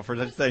responsible for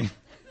such thing.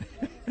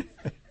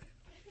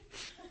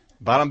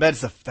 Bottom bed,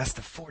 that's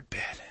the fort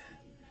bed.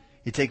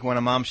 You take one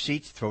of Mom's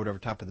sheets, throw it over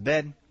top of the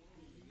bed.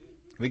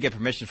 We get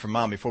permission from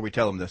Mom before we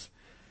tell them this.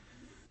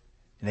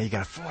 And then you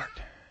got a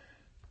fort.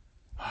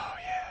 Oh,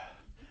 yeah.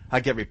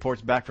 I get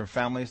reports back from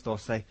families. They'll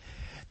say,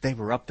 they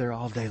were up there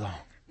all day long.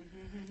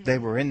 They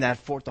were in that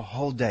fort the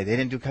whole day. They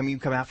didn't even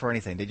come out for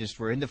anything. They just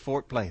were in the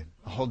fort playing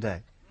the whole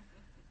day.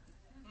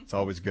 It's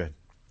always good.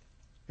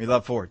 We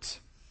love forts.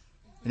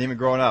 And even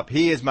growing up,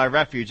 He is my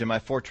refuge and my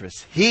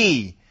fortress.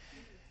 He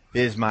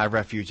is my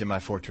refuge and my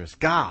fortress.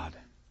 God.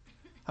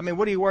 I mean,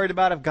 what are you worried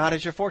about if God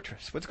is your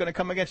fortress? What's going to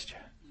come against you?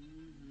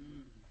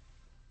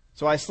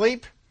 So I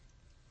sleep,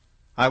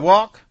 I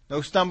walk,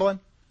 no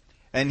stumbling,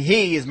 and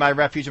He is my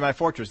refuge and my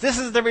fortress. This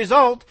is the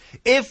result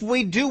if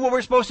we do what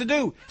we're supposed to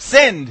do.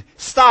 Send,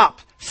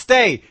 stop,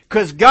 stay,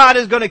 because God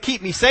is going to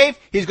keep me safe,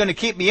 He's going to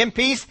keep me in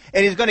peace,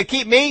 and He's going to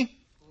keep me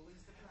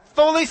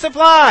fully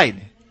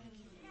supplied.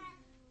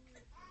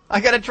 I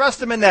got to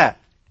trust Him in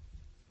that.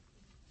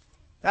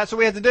 That's what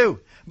we have to do.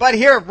 But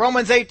here,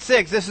 Romans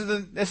 8:6,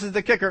 this is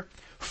the kicker.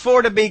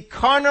 For to be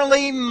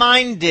carnally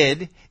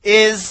minded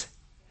is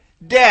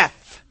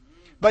death,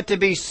 but to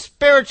be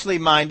spiritually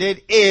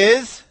minded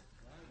is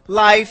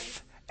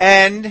life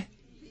and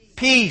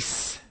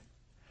peace.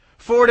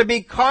 For to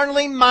be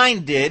carnally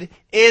minded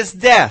is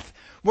death.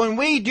 When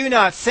we do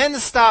not send,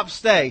 stop,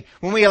 stay,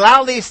 when we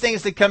allow these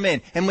things to come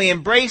in and we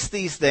embrace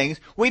these things,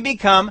 we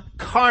become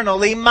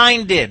carnally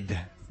minded.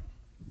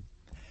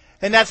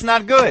 And that's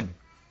not good.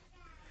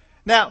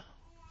 Now,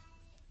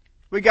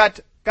 we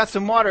got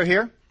some water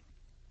here.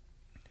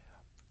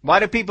 Why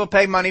do people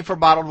pay money for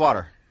bottled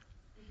water?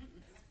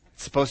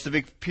 It's supposed to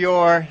be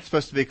pure, it's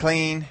supposed to be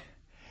clean,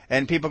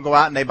 and people go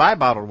out and they buy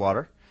bottled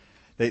water.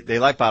 They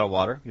like bottled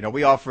water. You know,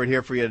 we offer it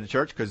here for you at the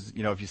church because,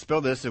 you know, if you spill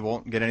this, it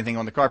won't get anything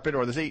on the carpet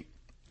or the seat.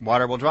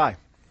 Water will dry.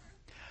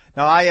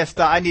 Now,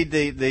 I need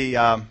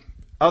the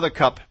other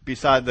cup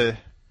beside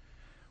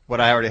what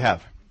I already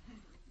have.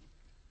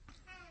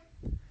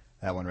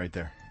 That one right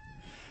there.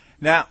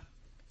 Now,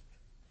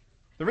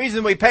 the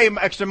reason we pay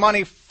extra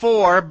money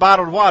for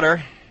bottled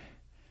water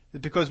is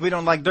because we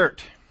don't like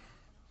dirt.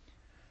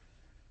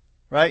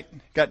 Right?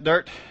 Got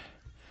dirt?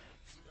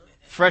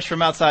 Fresh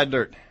from outside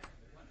dirt.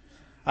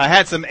 I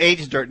had some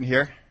aged dirt in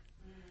here,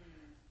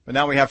 but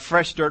now we have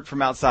fresh dirt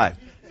from outside.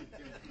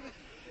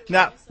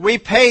 Now, we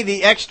pay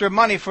the extra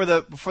money for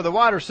the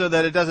water so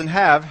that it doesn't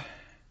have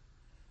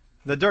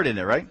the dirt in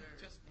it, right?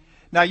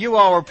 Now, you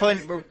all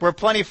were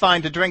plenty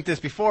fine to drink this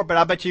before, but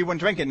I bet you wouldn't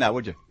drink it now,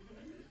 would you?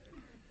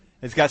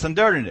 It's got some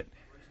dirt in it.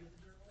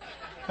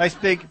 Nice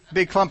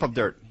big clump of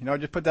dirt. You know,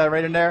 just put that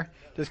right in there.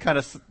 Just kind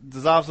of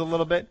dissolves a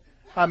little bit.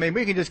 I mean,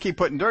 we can just keep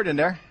putting dirt in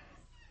there.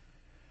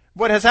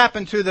 What has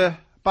happened to the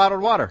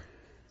bottled water?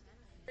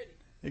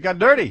 It got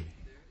dirty.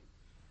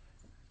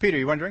 Peter,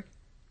 you want to drink?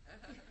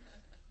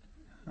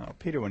 Oh,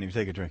 Peter wouldn't even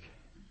take a drink.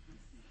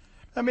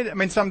 I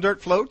mean, some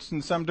dirt floats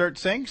and some dirt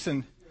sinks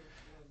and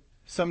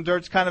some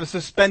dirt's kind of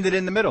suspended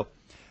in the middle.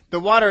 The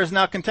water is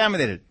now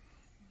contaminated.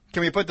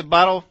 Can we put the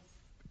bottle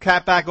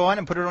cap back on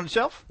and put it on the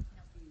shelf?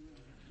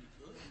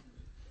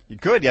 You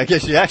could, I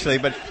guess you actually,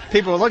 but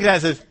people will look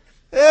at it and says,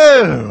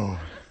 ew.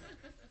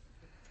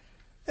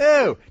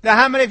 Ew. Now,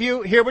 how many of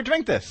you here would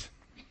drink this?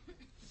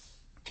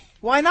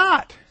 Why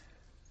not?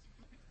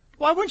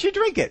 Why wouldn't you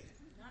drink it?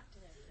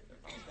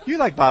 You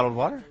like bottled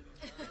water.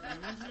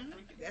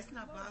 That's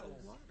not bottled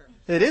water.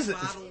 It is. It's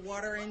bottled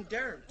water and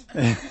dirt.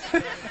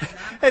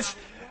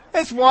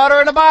 It's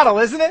water in a bottle,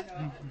 isn't it?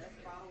 No, that's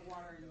bottled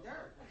water and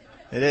dirt.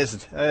 It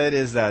is. It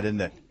is that,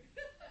 isn't it?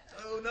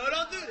 Oh, no,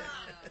 don't do that.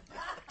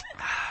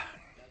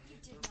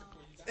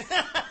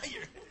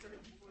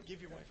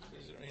 Give your wife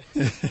a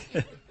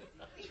visit.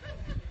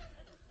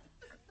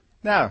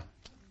 Now,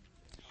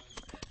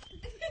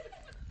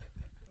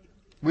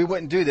 we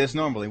wouldn't do this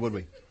normally, would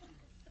we?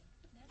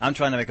 I'm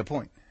trying to make a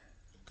point.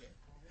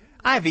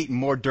 I've eaten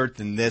more dirt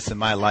than this in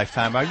my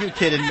lifetime. Are you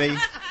kidding me?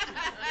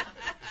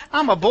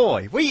 I'm a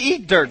boy. We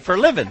eat dirt for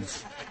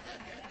livings.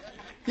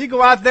 You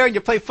go out there and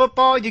you play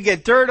football, you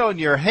get dirt on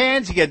your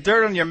hands, you get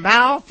dirt on your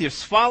mouth, you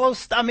swallow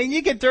stuff. I mean,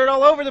 you get dirt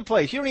all over the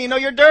place. You don't even know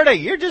you're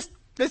dirty.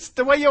 It's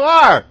the way you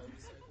are. A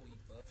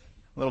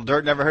little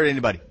dirt never hurt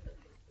anybody.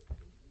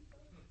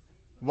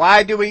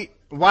 Why do we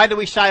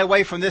shy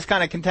away from this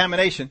kind of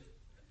contamination?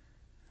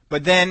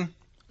 But then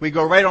we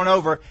go right on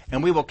over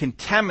and we will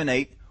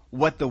contaminate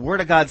what the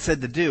Word of God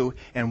said to do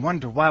and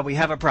wonder why we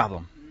have a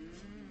problem.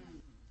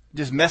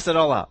 Just mess it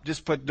all up.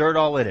 Just put dirt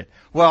all in it.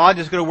 Well, I'm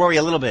just going to worry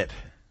a little bit.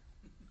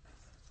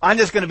 I'm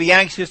just going to be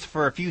anxious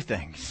for a few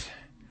things.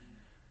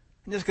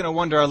 I'm just going to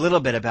wonder a little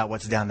bit about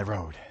what's down the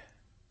road.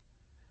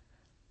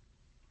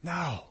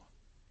 No.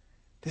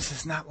 This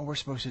is not what we're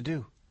supposed to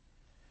do.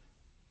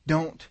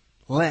 Don't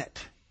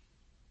let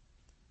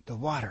the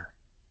water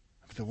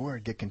of the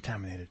Word get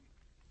contaminated.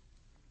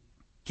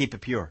 Keep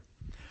it pure.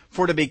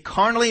 For to be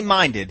carnally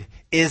minded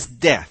is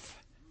death.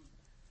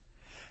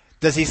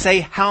 Does he say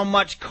how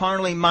much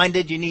carnally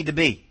minded you need to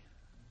be?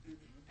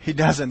 He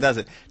doesn't, does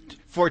it?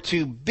 For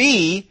to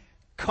be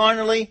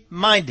carnally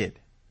minded.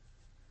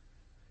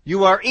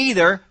 You are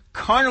either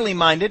carnally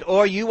minded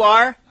or you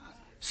are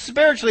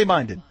spiritually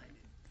minded.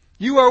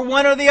 You are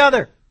one or the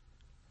other.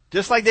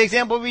 Just like the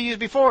example we used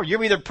before.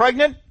 You're either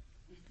pregnant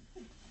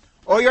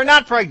or you're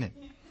not pregnant.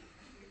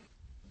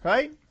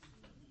 Right?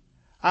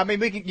 I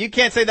mean, you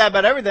can't say that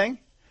about everything.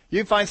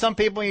 You find some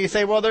people and you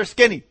say, well, they're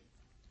skinny.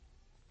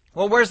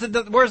 Well, where's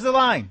the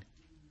line?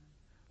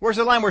 Where's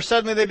the line where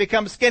suddenly they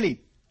become skinny?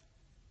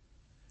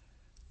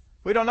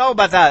 We don't know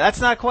about that.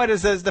 That's not quite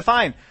as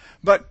defined.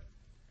 But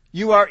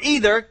you are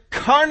either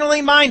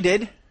carnally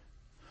minded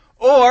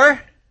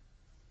or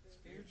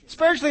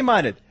spiritually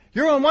minded.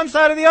 You're on one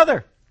side or the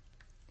other.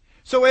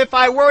 So if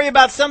I worry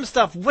about some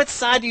stuff, which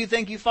side do you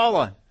think you fall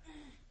on?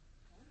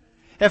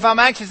 If I'm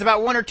anxious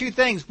about one or two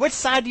things, which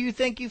side do you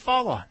think you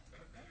fall on?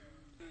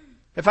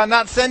 If I'm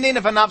not sending,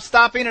 if I'm not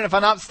stopping, and if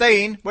I'm not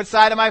staying, which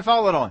side am I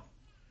falling on?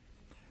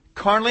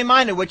 Carnally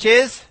minded, which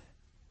is?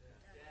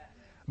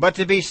 But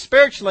to be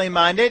spiritually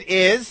minded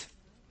is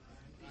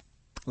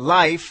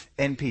life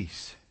and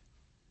peace.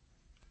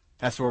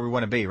 That's where we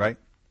want to be, right?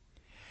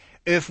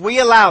 If we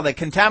allow the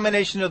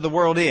contamination of the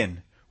world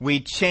in, we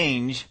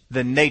change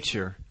the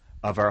nature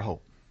of our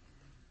hope.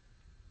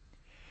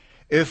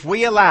 If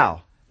we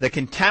allow the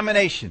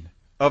contamination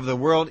of the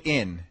world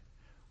in,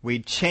 we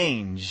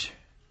change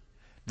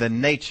the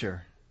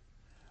nature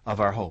of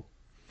our hope.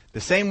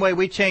 The same way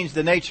we changed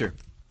the nature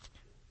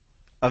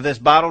of this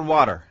bottled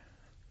water.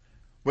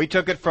 We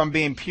took it from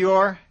being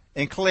pure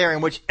and clear,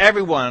 in which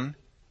everyone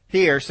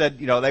here said,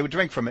 they would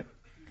drink from it.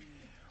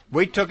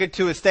 We took it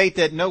to a state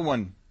that no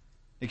one,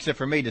 except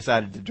for me,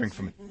 decided to drink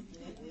from it.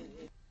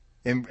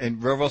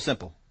 And real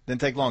simple.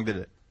 Didn't take long, did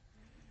it?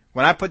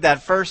 When I put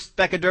that first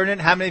speck of dirt in,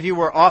 how many of you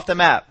were off the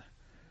map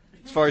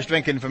as far as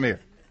drinking from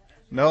here?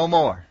 No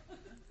more.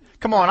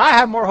 Come on, I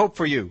have more hope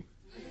for you.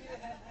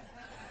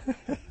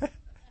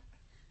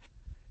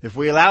 If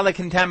we allow the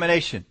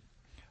contamination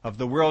of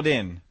the world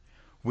in,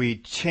 we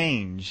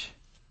change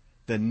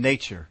the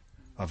nature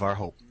of our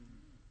hope.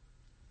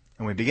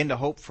 And we begin to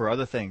hope for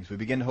other things. We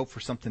begin to hope for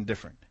something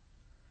different.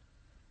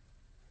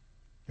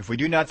 If we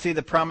do not see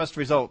the promised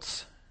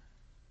results,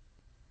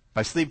 if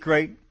I sleep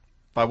great,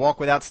 if I walk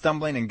without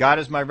stumbling, and God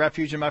is my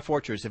refuge and my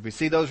fortress, if we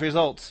see those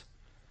results,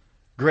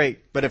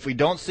 great. But if we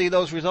don't see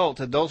those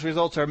results, if those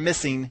results are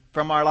missing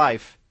from our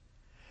life,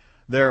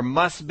 there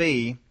must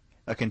be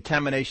a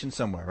contamination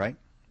somewhere, right?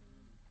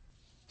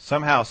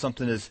 Somehow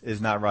something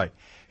is not right.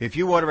 If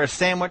you order a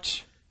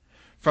sandwich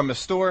from a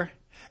store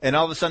and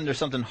all of a sudden there's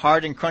something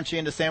hard and crunchy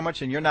in the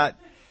sandwich and you're not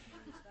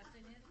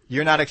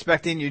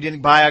expecting, you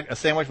didn't buy a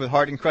sandwich with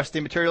hard and crusty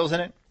materials in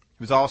it. It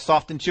was all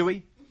soft and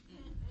chewy.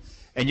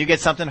 And you get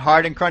something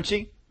hard and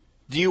crunchy.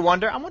 Do you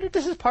wonder, I wonder if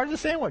this is part of the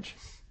sandwich.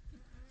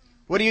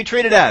 What do you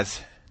treat it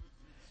as?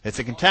 It's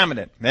a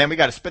contaminant. Man, we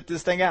got to spit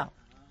this thing out.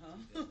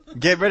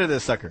 Get rid of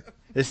this sucker.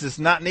 This does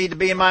not need to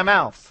be in my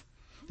mouth.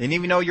 And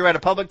even though you're at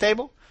a public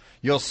table,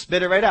 you'll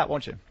spit it right out,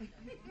 won't you?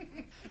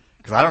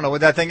 Because I don't know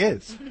what that thing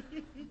is.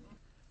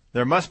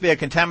 There must be a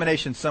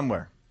contamination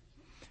somewhere.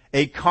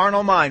 A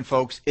carnal mind,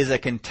 folks, is a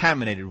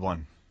contaminated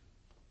one.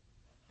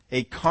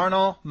 A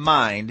carnal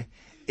mind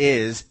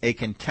is a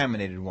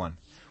contaminated one.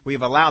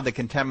 We've allowed the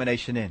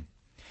contamination in.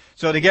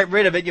 So to get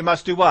rid of it, you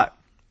must do what?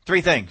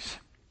 3 things.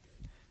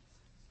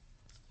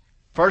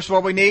 First,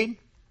 what we need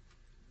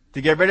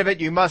to get rid of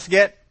it, you must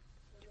get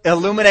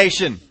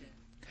illumination.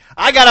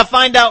 I got to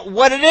find out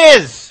what it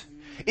is.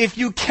 If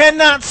you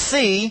cannot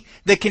see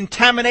the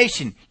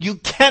contamination, you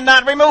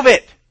cannot remove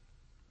it.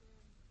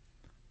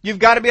 You've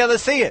got to be able to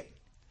see it.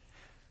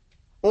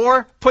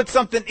 Or put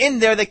something in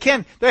there that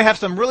can. They have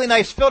some really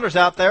nice filters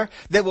out there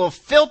that will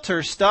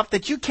filter stuff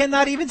that you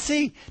cannot even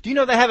see. Do you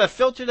know they have a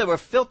filter that will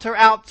filter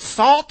out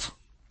salt?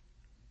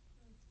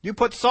 You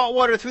put salt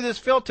water through this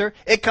filter,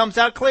 it comes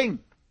out clean.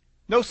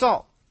 No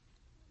salt.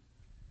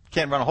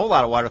 Can't run a whole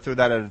lot of water through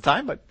that at a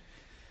time, but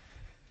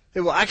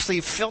it will actually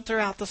filter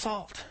out the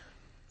salt.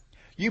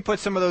 You put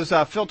some of those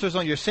filters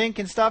on your sink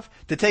and stuff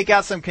to take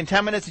out some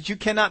contaminants that you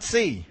cannot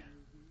see.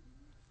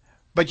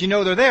 But you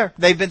know they're there.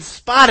 They've been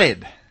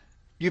spotted.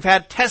 You've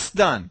had tests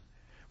done.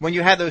 When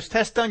you have those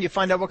tests done, you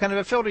find out what kind of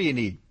a filter you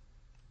need.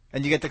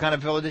 And you get the kind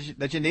of filter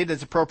that you need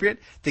that's appropriate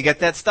to get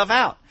that stuff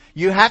out.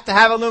 You have to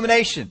have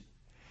illumination.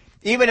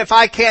 Even if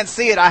I can't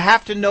see it, I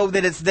have to know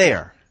that it's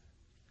there.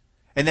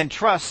 And then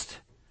trust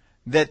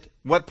that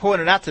what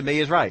pointed out to me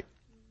is right.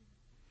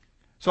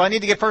 So I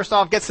need to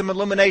get some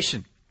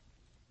illumination.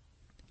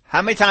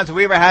 How many times have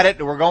we ever had it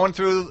that we're going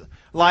through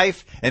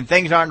life and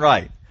things aren't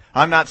right?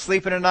 I'm not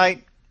sleeping at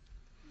night.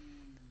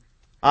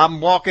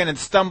 I'm walking and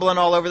stumbling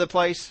all over the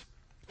place.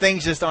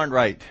 Things just aren't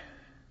right.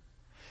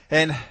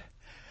 And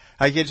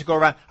I get to go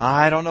around,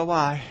 I don't know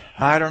why.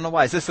 I don't know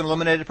why. Is this an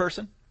illuminated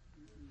person?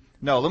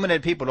 No,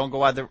 illuminated people don't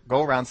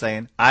go around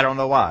saying, I don't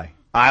know why.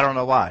 I don't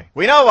know why.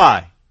 We know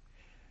why.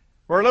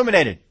 We're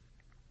illuminated.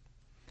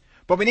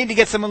 But we need to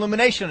get some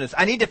illumination on this.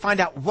 I need to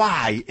find out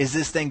why is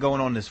this thing going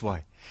on this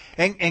way.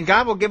 And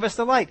God will give us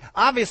the light.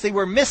 Obviously,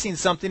 we're missing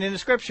something in the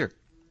Scripture.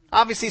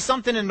 Obviously,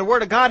 something in the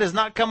Word of God is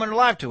not coming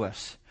alive to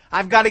us.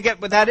 I've got to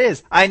get what that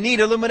is. I need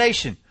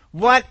illumination.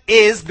 What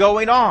is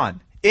going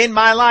on in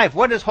my life?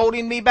 What is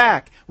holding me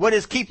back? What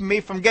is keeping me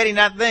from getting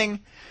that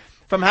thing,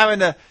 from having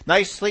the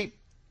nice sleep,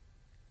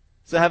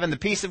 so having the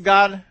peace of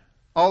God,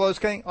 all those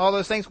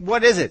things?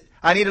 What is it?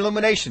 I need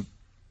illumination.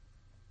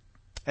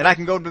 And I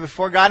can go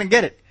before God and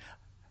get it.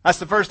 That's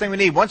the first thing we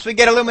need. Once we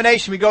get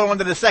illumination, we go on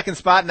to the second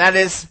spot, and that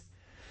is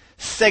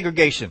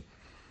segregation.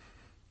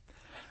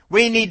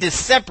 We need to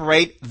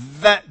separate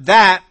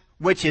that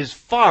which is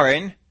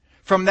foreign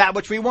from that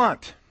which we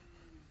want.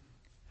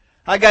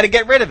 I got to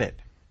get rid of it.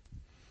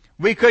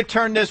 We could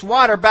turn this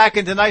water back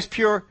into nice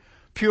pure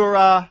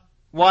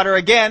water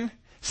again,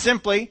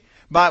 simply,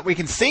 but we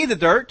can see the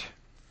dirt.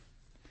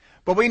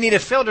 But we need a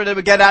filter that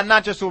would get out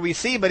not just what we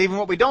see, but even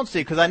what we don't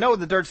see, because I know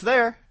the dirt's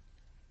there.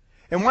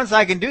 And once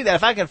I can do that,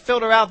 if I can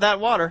filter out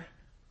that water,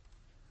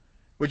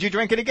 would you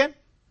drink it again?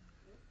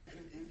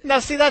 Now,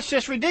 see, that's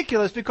just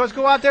ridiculous, because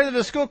go out there to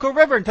the Schuylkill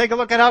River and take a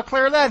look at how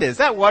clear that is.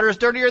 That water is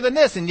dirtier than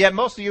this, and yet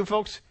most of you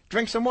folks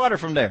drink some water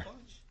from there.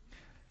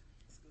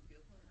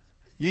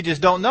 You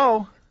just don't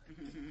know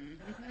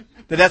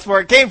that that's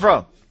where it came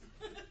from.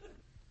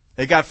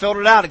 It got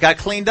filtered out. It got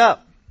cleaned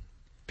up.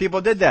 People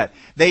did that.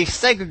 They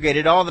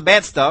segregated all the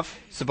bad stuff,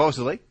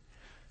 supposedly,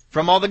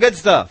 from all the good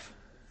stuff.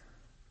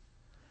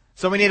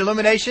 So we need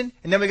illumination,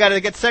 and then we got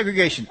to get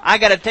segregation. I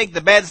got to take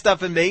the bad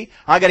stuff in me.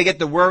 I got to get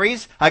the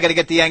worries. I got to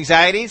get the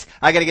anxieties.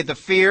 I got to get the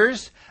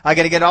fears. I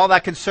got to get all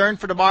that concern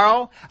for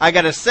tomorrow. I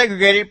got to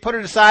segregate it, put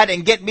it aside,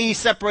 and get me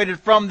separated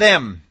from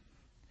them.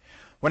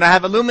 When I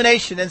have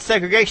illumination and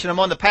segregation, I'm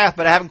on the path,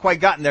 but I haven't quite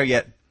gotten there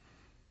yet.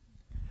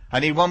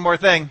 I need one more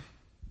thing.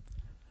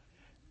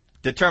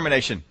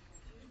 Determination.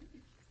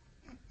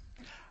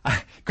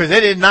 Because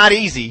it is not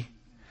easy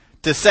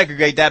to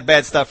segregate that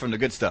bad stuff from the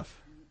good stuff.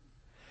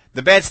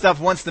 The bad stuff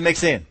wants to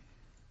mix in.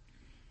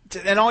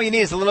 And all you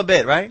need is a little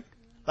bit, right?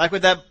 Like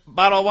with that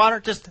bottle of water,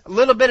 just a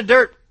little bit of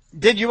dirt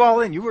did you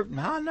all in. You were,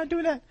 no, I'm not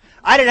doing that.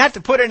 I didn't have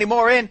to put any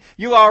more in.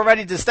 You are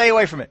ready to stay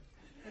away from it.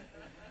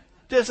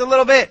 Just a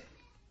little bit.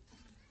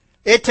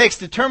 It takes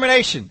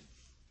determination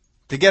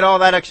to get all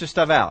that extra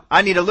stuff out.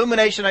 I need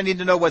illumination. I need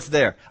to know what's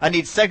there. I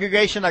need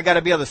segregation. I got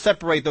to be able to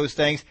separate those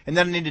things. And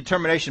then I need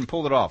determination.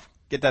 Pull it off.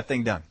 Get that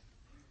thing done.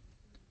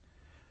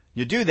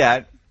 You do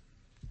that.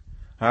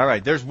 All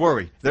right, there's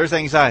worry. There's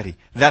anxiety.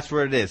 That's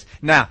where it is.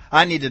 Now,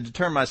 I need to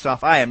determine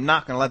myself. I am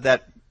not going to let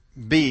that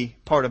be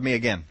part of me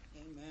again.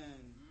 Amen.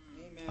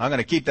 I'm going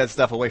to keep that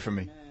stuff away from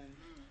me. Amen.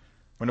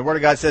 When the Word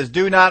of God says,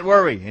 do not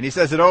worry, and He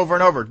says it over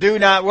and over, do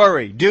not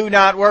worry, do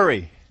not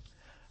worry.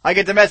 I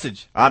get the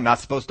message. I'm not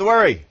supposed to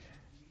worry.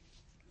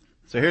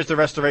 So here's the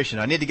restoration.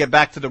 I need to get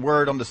back to the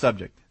Word on the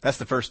subject. That's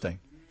the first thing.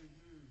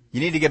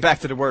 You need to get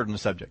back to the Word on the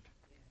subject.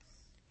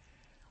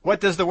 What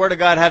does the Word of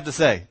God have to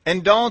say?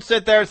 And don't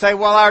sit there and say,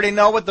 well, I already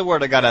know what the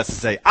Word of God has to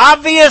say.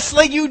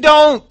 Obviously you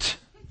don't.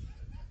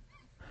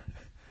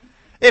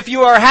 If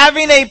you are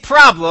having a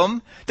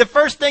problem, the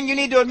first thing you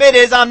need to admit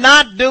is, I'm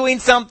not doing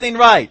something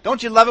right.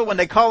 Don't you love it when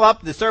they call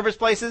up the service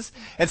places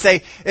and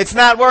say, it's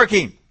not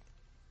working?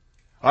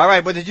 All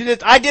right, but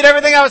I did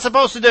everything I was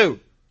supposed to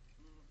do.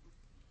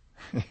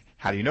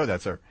 How do you know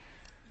that, sir?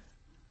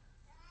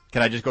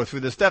 Can I just go through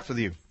the steps with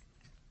you?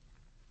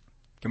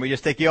 Can we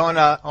just take you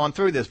on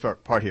through this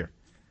part here?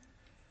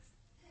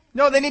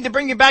 No, they need to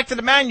bring you back to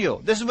the manual.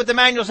 This is what the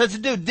manual says to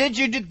do. Did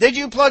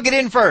you plug it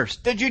in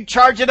first? Did you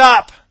charge it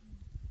up?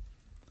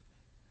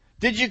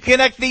 Did you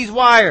connect these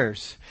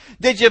wires?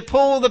 Did you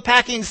pull the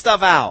packing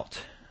stuff out?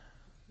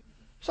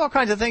 There's all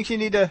kinds of things you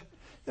need to.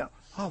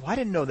 Oh, I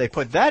didn't know they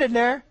put that in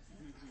there.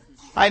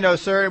 I know,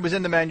 sir. It was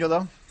in the manual,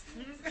 though.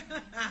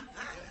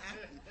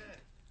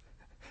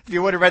 If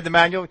you would have read the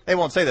manual, they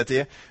won't say that to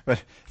you.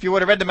 But if you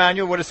would have read the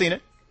manual, you would have seen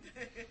it.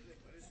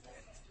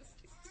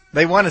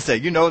 They want to say,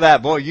 you know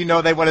that, boy. You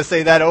know they want to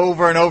say that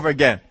over and over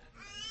again.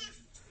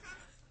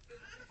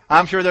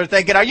 I'm sure they're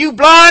thinking, are you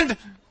blonde?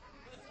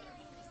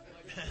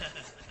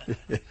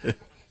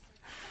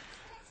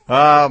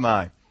 Oh,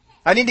 my.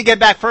 I need to get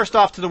back first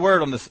off to the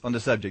Word on the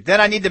subject.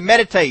 Then I need to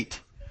meditate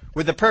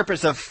with the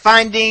purpose of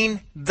finding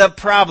the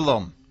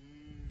problem.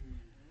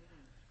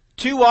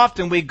 Too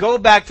often we go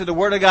back to the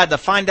Word of God to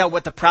find out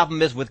what the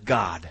problem is with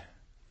God.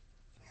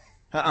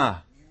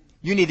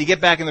 You need to get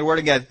back in the Word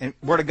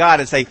of God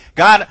and say,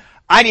 God,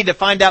 I need to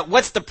find out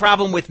what's the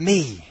problem with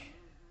me.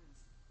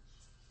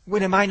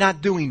 What am I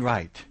not doing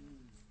right?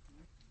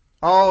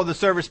 All the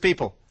service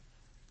people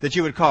that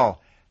you would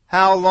call,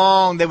 How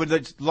long they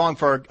would long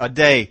for a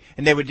day,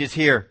 and they would just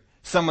hear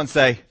someone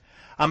say,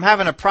 I'm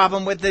having a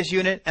problem with this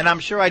unit, and I'm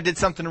sure I did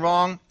something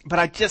wrong, but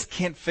I just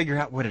can't figure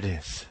out what it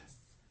is.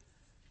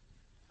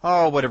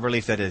 Oh, what a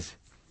relief that is.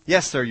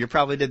 Yes, sir, you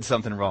probably did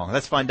something wrong.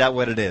 Let's find out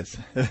what it is.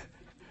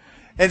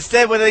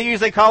 Instead, what they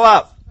usually call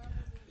up,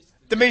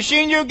 the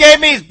machine you gave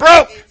me is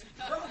broke.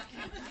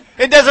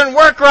 It doesn't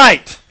work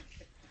right.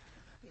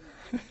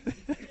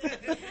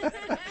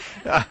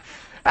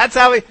 That's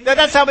how we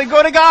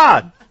go to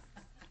God.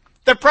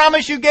 The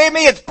promise you gave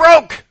me, it's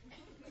broke.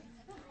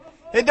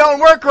 It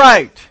don't work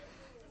right.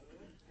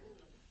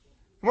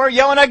 We're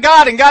yelling at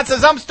God, and God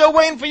says, I'm still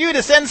waiting for you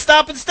to send,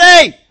 stop, and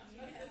stay.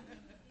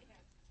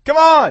 Come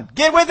on,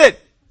 get with it.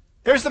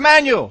 Here's the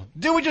manual.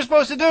 Do what you're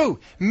supposed to do.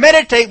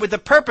 Meditate with the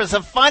purpose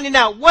of finding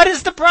out what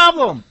is the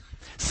problem.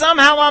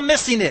 Somehow I'm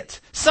missing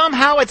it.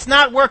 Somehow it's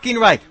not working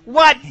right.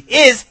 What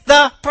is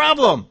the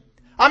problem?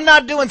 I'm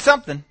not doing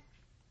something.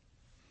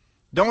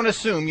 Don't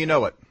assume you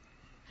know it.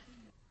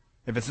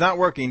 If it's not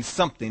working,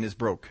 something is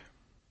broke.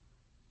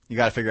 You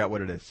got to figure out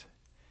what it is.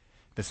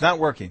 If it's not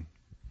working,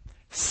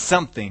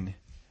 something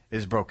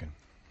is broken.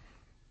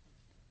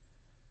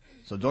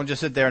 So don't just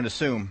sit there and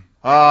assume,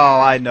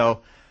 oh, I know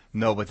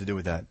what to do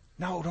with that.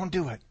 No, don't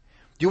do it.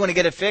 Do you want to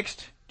get it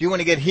fixed? Do you want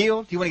to get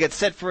healed? Do you want to get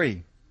set free?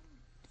 Do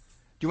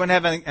you want to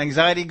have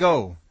anxiety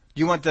go? Do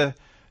you want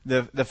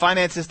the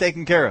finances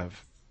taken care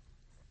of?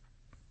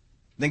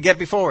 Then get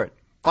before it.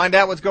 Find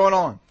out what's going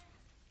on.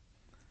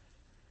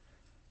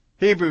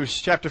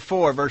 Hebrews chapter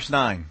 4, verse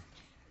 9.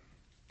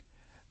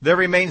 There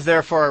remains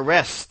therefore a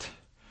rest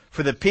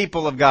for the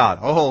people of God.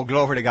 Oh,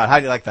 glory to God. How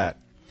do you like that?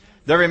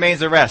 There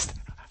remains a rest.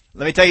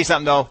 Let me tell you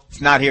something, though.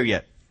 It's not here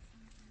yet.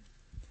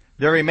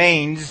 There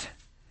remains,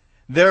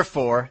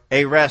 therefore,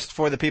 a rest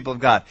for the people of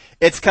God.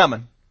 It's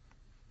coming.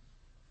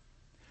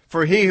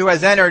 For he who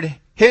has entered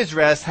his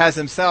rest has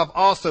himself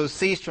also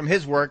ceased from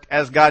his work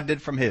as God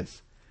did from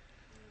his.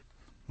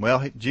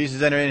 Well,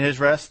 Jesus entered in his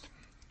rest.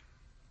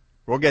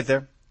 We'll get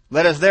there.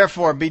 Let us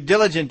therefore be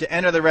diligent to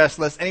enter the rest,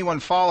 lest anyone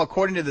fall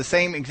according to the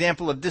same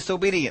example of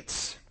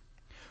disobedience.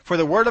 For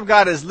the word of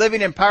God is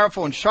living and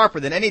powerful and sharper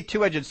than any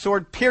two-edged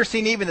sword,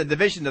 piercing even the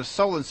division of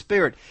soul and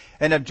spirit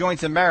and of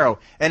joints and marrow,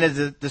 and is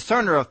a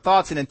discerner of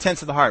thoughts and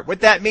intents of the heart.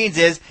 What that means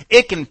is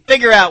it can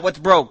figure out what's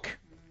broke.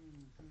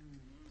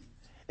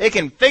 It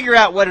can figure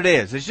out what it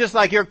is. It's just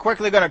like you're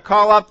quickly going to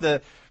call up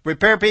the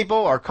repair people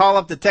or call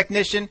up the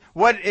technician.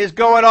 What is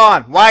going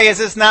on? Why is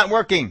this not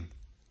working?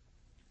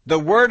 The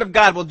Word of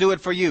God will do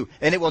it for you,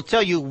 and it will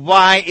tell you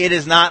why it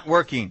is not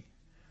working,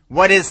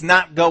 what is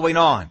not going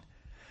on.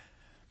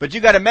 But you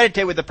got to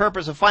meditate with the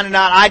purpose of finding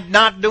out I'm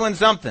not doing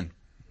something.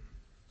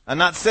 I'm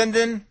not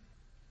sending,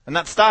 I'm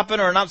not stopping,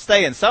 or I'm not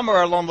staying.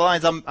 Somewhere along the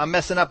lines I'm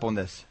messing up on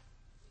this.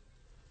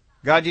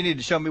 God, you need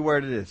to show me where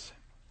it is.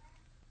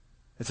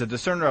 It's a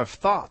discerner of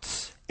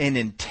thoughts and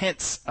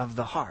intents of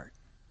the heart.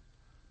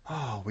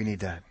 Oh, we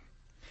need that.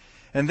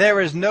 And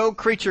there is no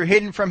creature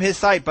hidden from his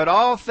sight, but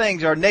all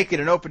things are naked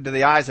and open to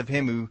the eyes of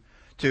him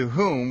to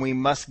whom we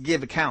must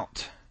give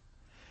account.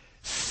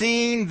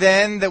 Seeing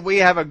then that we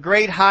have a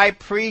great high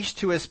priest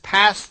who has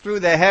passed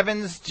through the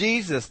heavens,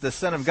 Jesus, the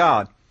Son of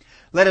God,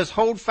 let us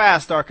hold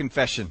fast our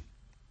confession.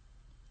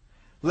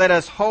 Let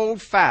us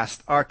hold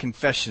fast our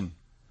confession.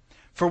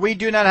 For we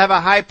do not have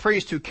a high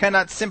priest who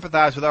cannot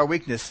sympathize with our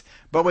weakness,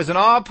 but was in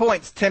all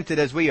points tempted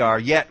as we are,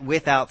 yet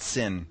without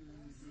sin.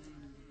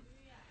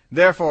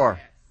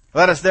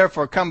 Let us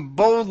therefore come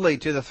boldly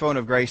to the throne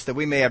of grace, that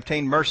we may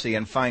obtain mercy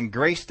and find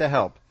grace to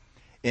help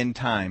in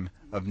time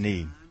of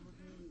need.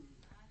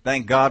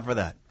 Thank God for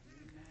that.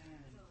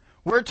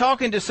 We're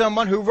talking to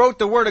someone who wrote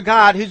the Word of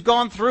God, who's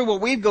gone through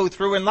what we go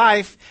through in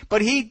life,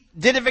 but he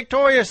did it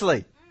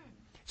victoriously.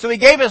 So he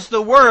gave us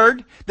the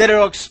Word that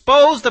will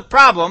expose the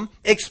problem,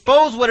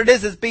 expose what it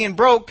is that's being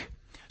broke,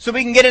 so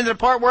we can get into the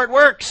part where it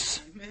works.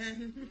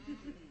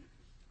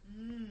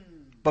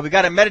 But we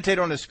got to meditate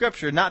on the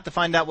Scripture, not to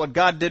find out what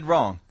God did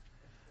wrong.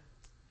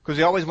 Because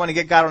we always want to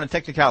get God on a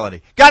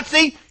technicality. God,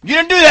 see, you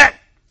didn't do that.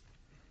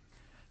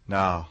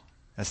 No,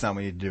 that's not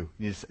what you need to do.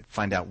 You need to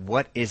find out,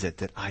 what is it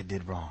that I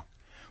did wrong?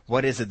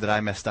 What is it that I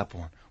messed up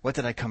on? What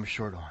did I come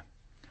short on?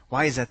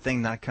 Why is that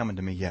thing not coming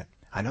to me yet?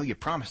 I know you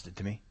promised it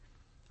to me.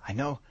 I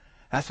know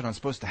that's what I'm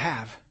supposed to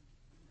have.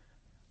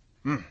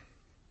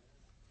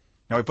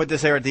 Now we put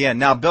this here at the end.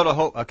 Now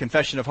build a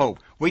confession of hope.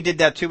 We did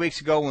that 2 weeks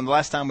ago when the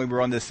last time we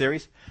were on this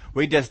series.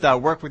 We just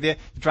worked with you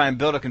to try and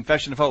build a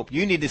confession of hope.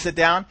 You need to sit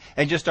down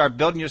and just start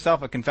building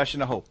yourself a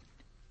confession of hope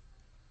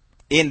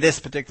in this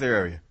particular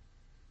area.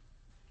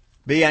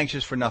 Be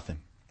anxious for nothing.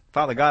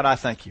 Father God, I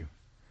thank you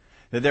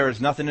that there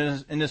is nothing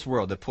in this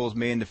world that pulls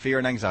me into fear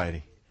and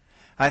anxiety.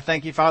 I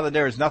thank you, Father,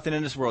 there is nothing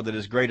in this world that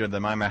is greater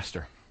than my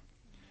Master.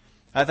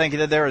 I thank you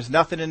that there is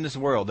nothing in this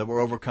world that will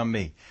overcome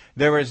me.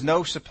 There is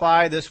no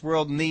supply this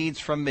world needs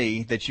from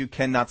me that you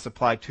cannot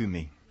supply to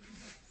me.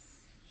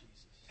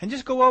 And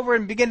just go over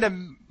and begin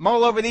to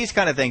mull over these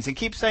kind of things and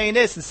keep saying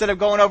this instead of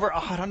going over,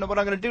 I don't know what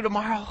I'm going to do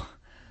tomorrow.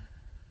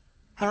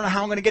 I don't know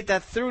how I'm going to get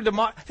that through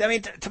tomorrow.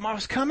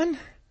 Tomorrow's coming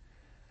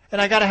and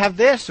I got to have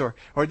this or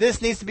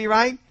this needs to be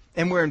right.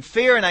 and we're in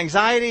fear and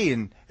anxiety,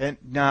 and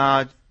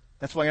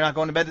that's why you're not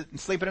going to bed and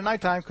sleeping at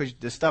nighttime, because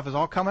this stuff is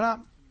all coming up.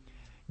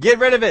 Get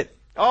rid of it.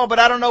 Oh, but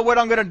I don't know what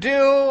I'm going to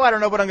do. I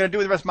don't know what I'm going to do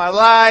with the rest of my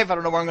life. I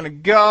don't know where I'm going to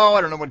go.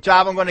 I don't know what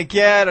job I'm going to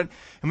get. And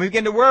we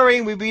begin to worry.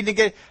 We begin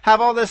to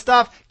have all this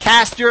stuff.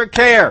 Cast your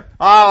care.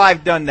 Oh,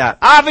 I've done that.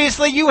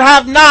 Obviously, you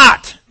have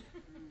not.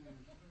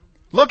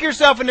 Look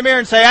yourself in the mirror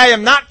and say, I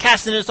am not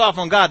casting this off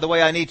on God the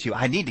way I need to.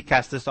 I need to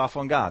cast this off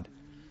on God.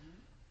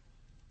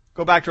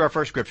 Go back to our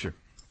first scripture.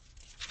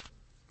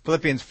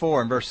 Philippians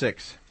 4 and verse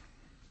 6.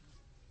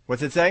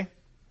 What's it say?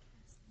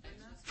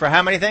 For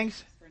how many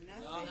things?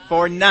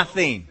 For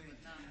nothing.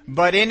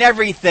 But in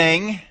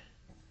everything,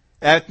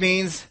 that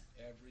means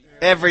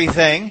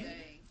everything,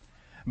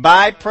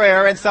 by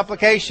prayer and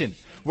supplication.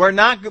 We're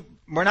not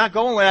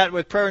going at it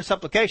with prayer and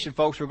supplication,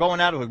 folks. We're going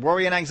at it with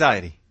worry and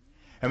anxiety.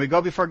 And we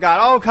go before God,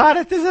 oh God,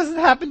 if this doesn't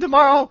happen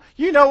tomorrow,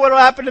 you know what will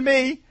happen to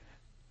me.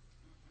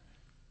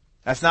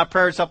 That's not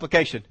prayer and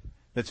supplication.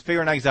 That's fear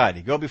and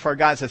anxiety. Go before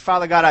God and says,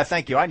 Father God, I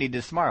thank you. I need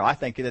this tomorrow. I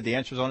thank you that the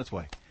answer is on its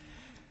way.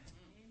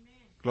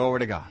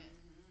 Glory to God.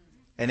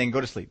 And then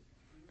go to sleep.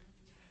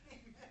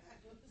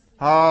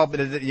 Oh, but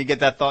you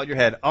get that thought in your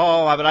head.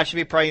 Oh, but I should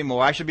be praying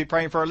more. I should be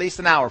praying for at least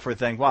an hour for a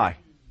thing. Why?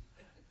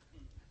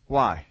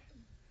 Why?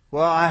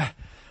 Well,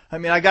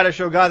 I got to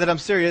show God that I'm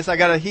serious.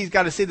 He's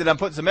got to see that I'm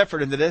putting some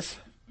effort into this.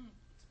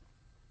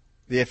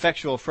 The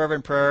effectual,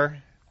 fervent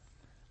prayer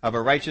of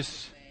a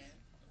righteous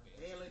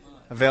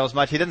avails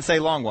much. He didn't say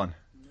long one.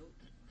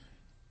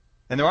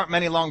 And there aren't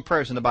many long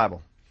prayers in the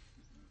Bible.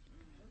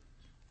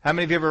 How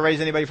many of you ever raised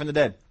anybody from the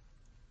dead?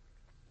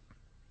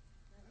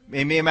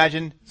 Me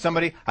imagine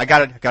somebody, I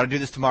gotta do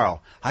this tomorrow.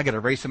 I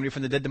gotta raise somebody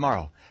from the dead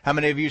tomorrow. How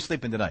many of you are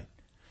sleeping tonight?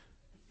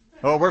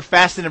 Oh, we're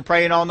fasting and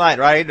praying all night,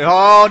 right?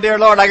 Oh, dear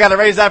Lord, I gotta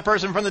raise that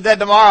person from the dead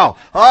tomorrow.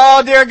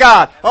 Oh, dear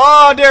God.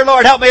 Oh, dear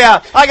Lord, help me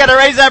out. I gotta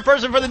raise that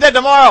person from the dead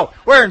tomorrow.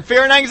 We're in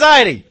fear and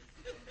anxiety.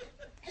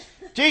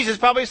 Jesus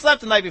probably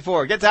slept the night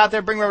before. Gets out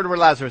there, bring him over to where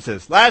Lazarus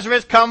is.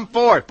 Lazarus, come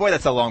forth. Boy,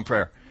 that's a long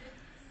prayer.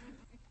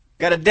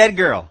 Got a dead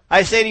girl.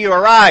 I say to you,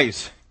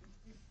 arise.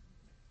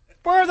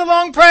 Where are the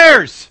long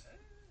prayers?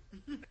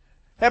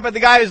 How about the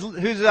guy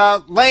who's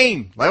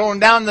laying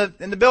down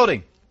in the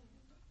building?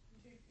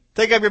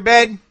 Take up your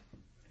bed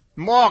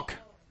and walk.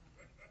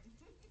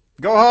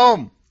 Go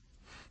home.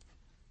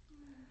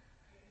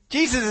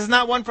 Jesus is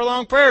not one for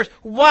long prayers.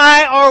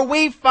 Why are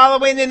we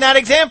following in that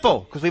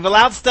example? Because we've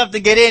allowed stuff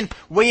to get in.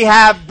 We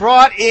have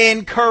brought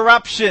in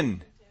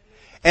corruption.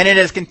 And it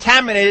has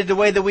contaminated the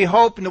way that we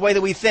hope and the way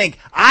that we think.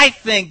 I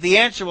think the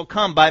answer will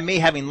come by me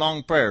having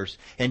long prayers.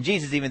 And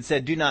Jesus even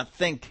said, do not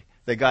think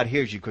that God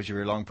hears you because of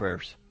your long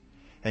prayers.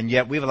 And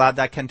yet we've allowed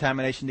that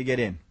contamination to get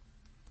in.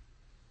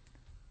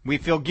 We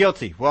feel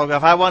guilty. Well,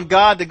 if I want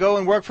God to go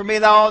and work for me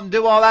and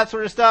do all that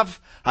sort of stuff,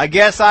 I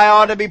guess I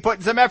ought to be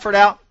putting some effort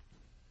out.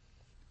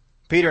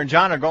 Peter and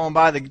John are going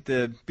by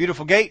the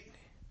beautiful gate.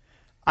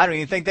 I don't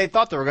even think they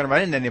thought they were going to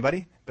run into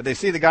anybody. But they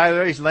see the guy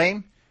there, he's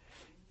lame.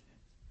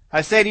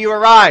 I say to you,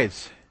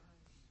 arise.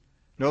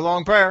 No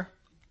long prayer.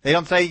 They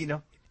don't say, why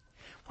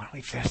don't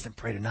we fast and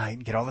pray tonight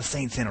and get all the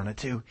saints in on it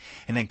too,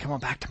 and then come on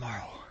back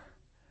tomorrow.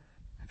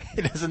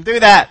 He doesn't do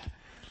that.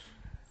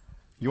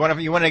 You want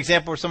an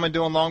example of someone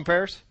doing long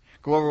prayers?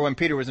 Go over when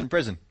Peter was in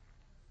prison.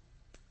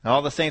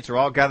 All the saints are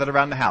all gathered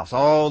around the house.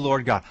 Oh,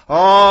 Lord God.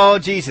 Oh,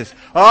 Jesus.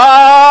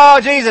 Oh,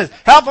 Jesus.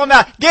 Help them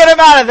out. Get him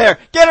out of there.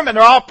 Get him. And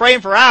they're all praying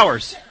for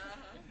hours.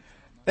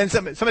 Then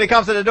somebody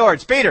comes to the door.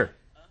 It's Peter.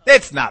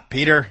 It's not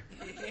Peter.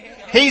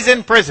 He's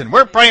in prison.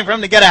 We're praying for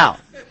him to get out.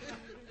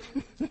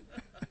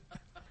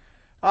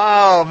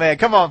 Oh, man.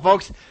 Come on,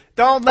 folks.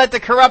 Don't let the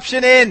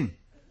corruption in.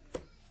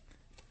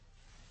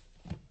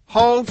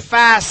 Hold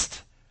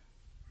fast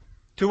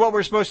to what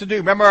we're supposed to do.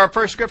 Remember our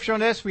first scripture on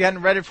this? We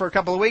hadn't read it for a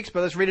couple of weeks,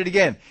 but let's read it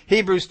again.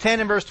 Hebrews 10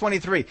 and verse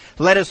 23.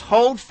 Let us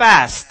hold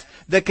fast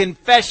the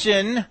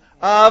confession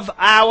of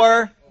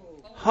our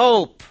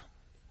hope.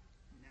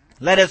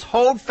 Let us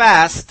hold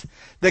fast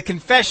the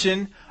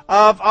confession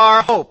of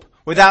our hope.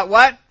 Without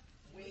what?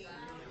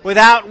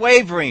 Without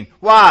wavering.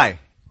 Why?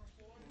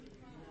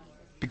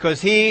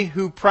 Because he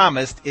who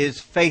promised is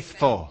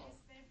faithful.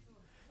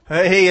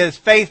 He is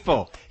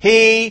faithful.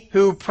 He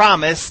who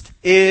promised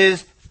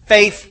is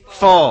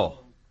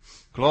faithful.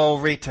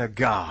 Glory to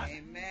God.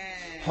 Amen.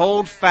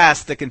 Hold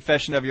fast the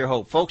confession of your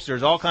hope. Folks,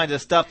 there's all kinds of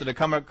stuff that are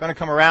going to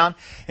come around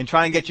and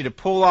try and get you to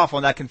pull off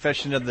on that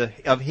confession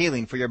of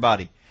healing for your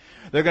body.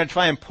 They're going to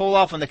try and pull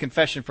off on the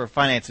confession for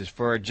finances,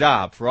 for a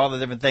job, for all the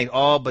different things.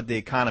 Oh, but the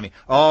economy.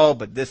 Oh,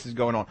 but this is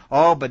going on.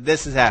 Oh, but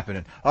this is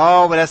happening.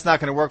 Oh, but that's not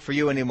going to work for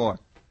you anymore.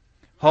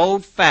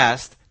 Hold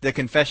fast the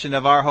confession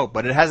of our hope.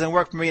 But it hasn't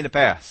worked for me in the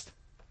past.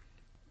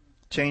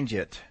 Change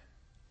it.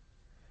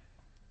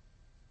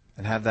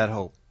 And have that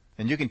hope.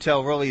 And you can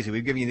tell real easy.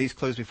 We've given you these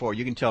clues before.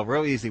 You can tell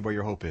real easily where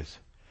your hope is.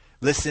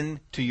 Listen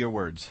to your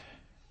words.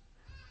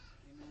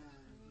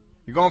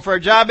 You're going for a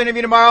job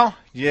interview tomorrow?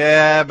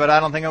 Yeah, but I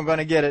don't think I'm going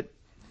to get it.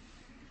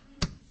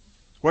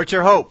 What's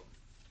your hope?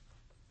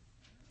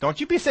 Don't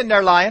you be sitting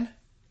there lying.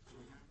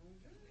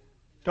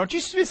 Don't you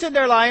be sitting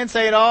there lying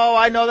saying, oh,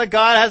 I know that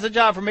God has a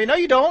job for me. No,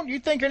 you don't. You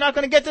think you're not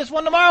going to get this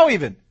one tomorrow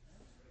even.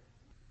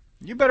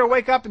 You better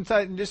wake up and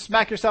just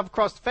smack yourself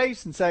across the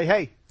face and say,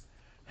 hey,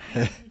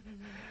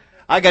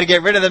 I got to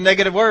get rid of them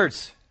negative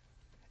words.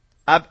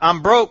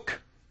 I'm broke.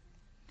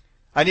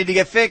 I need to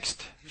get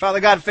fixed. Father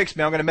God, fix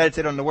me. I'm going to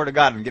meditate on the Word of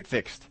God and get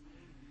fixed.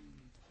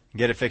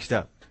 Get it fixed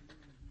up.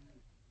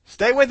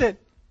 Stay with it.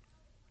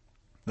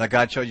 Let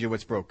God show you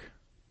what's broke.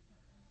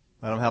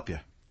 Let Him help you.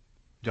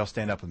 Y'all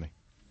stand up with me.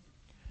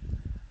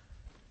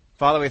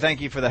 Father, we thank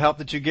you for the help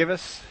that you give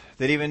us,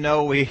 that even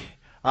though we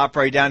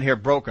operate down here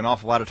broke an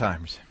awful lot of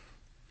times,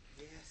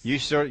 you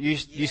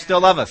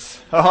still love us.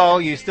 Oh,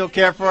 you still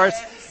care for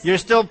us. You're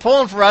still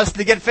pulling for us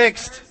to get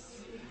fixed.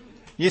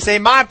 You say,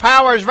 my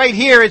power is right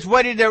here. It's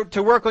ready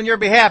to work on your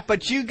behalf,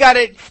 but you got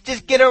to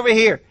just get over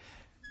here.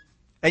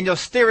 And you'll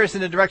steer us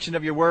in the direction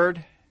of your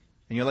word,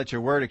 and you'll let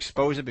your word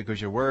expose it, because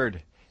your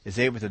word is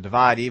able to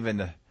divide even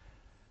the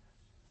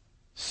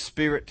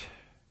spirit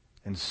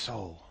and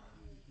soul.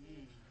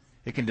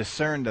 It can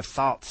discern the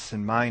thoughts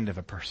and mind of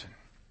a person.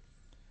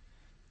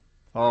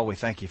 Oh, we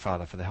thank you,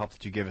 Father, for the help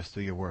that you give us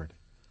through your word.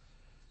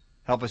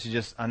 Help us to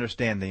just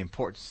understand the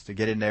importance to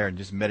get in there and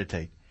just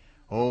meditate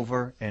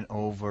over and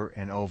over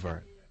and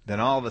over.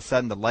 Then all of a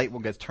sudden the light will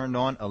get turned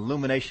on,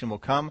 illumination will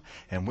come,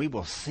 and we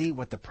will see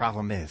what the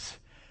problem is.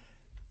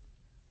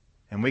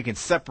 And we can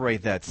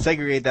separate that,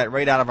 segregate that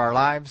right out of our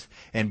lives,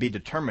 and be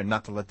determined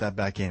not to let that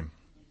back in.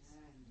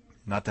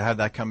 Not to have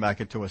that come back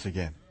into us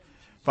again.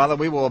 Father,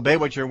 we will obey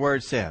what your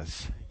word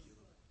says.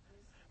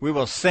 We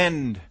will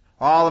send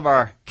all of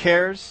our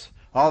cares,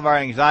 all of our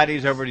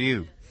anxieties over to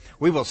you.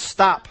 We will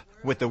stop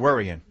with the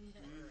worrying.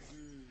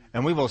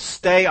 And we will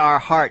stay our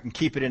heart and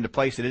keep it in the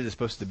place that it is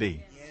supposed to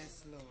be.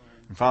 Yes, Lord.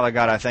 And Father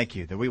God, I thank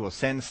you that we will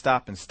send,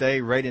 stop, and stay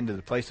right into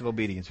the place of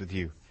obedience with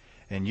you.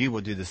 And you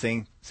will do the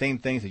same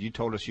things that you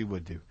told us you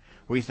would do.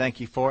 We thank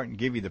you for it and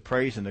give you the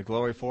praise and the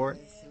glory for it.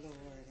 Yes, Lord.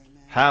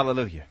 Amen.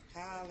 Hallelujah.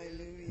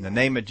 Hallelujah. In the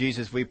name of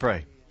Jesus we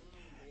pray.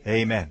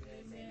 Amen.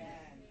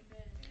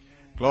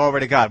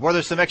 Glory to God. Well,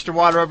 there's some extra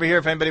water over here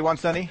if anybody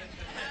wants any.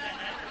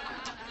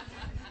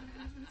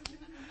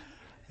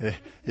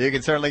 You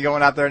can certainly go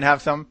on out there and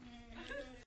have some.